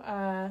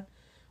show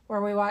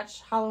where we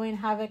watched Halloween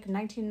Havoc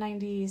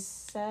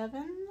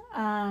 1997.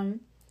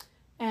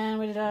 And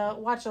we did a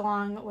watch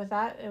along with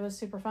that. It was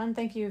super fun.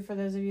 Thank you for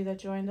those of you that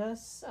joined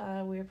us.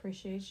 We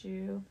appreciate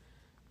you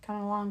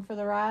coming along for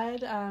the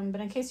ride.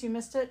 But in case you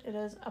missed it, it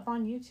is up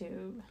on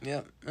YouTube.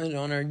 Yep, and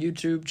on our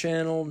YouTube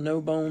channel,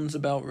 No Bones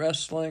About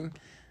Wrestling.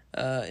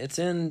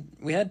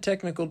 We had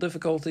technical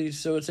difficulties,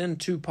 so it's in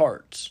 2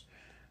 parts.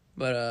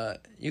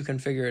 But you can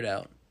figure it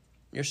out.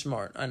 You're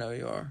smart. I know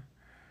you are.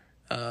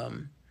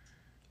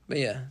 But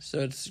yeah, so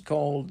it's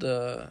called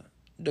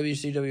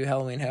WCW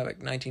Halloween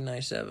Havoc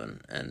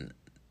 1997 and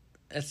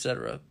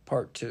etc.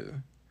 Part 2.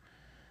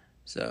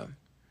 So,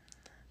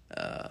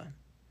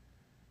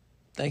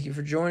 thank you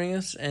for joining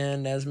us,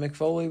 and as Mick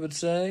Foley would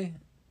say,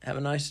 have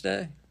a nice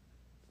day.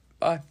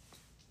 Bye.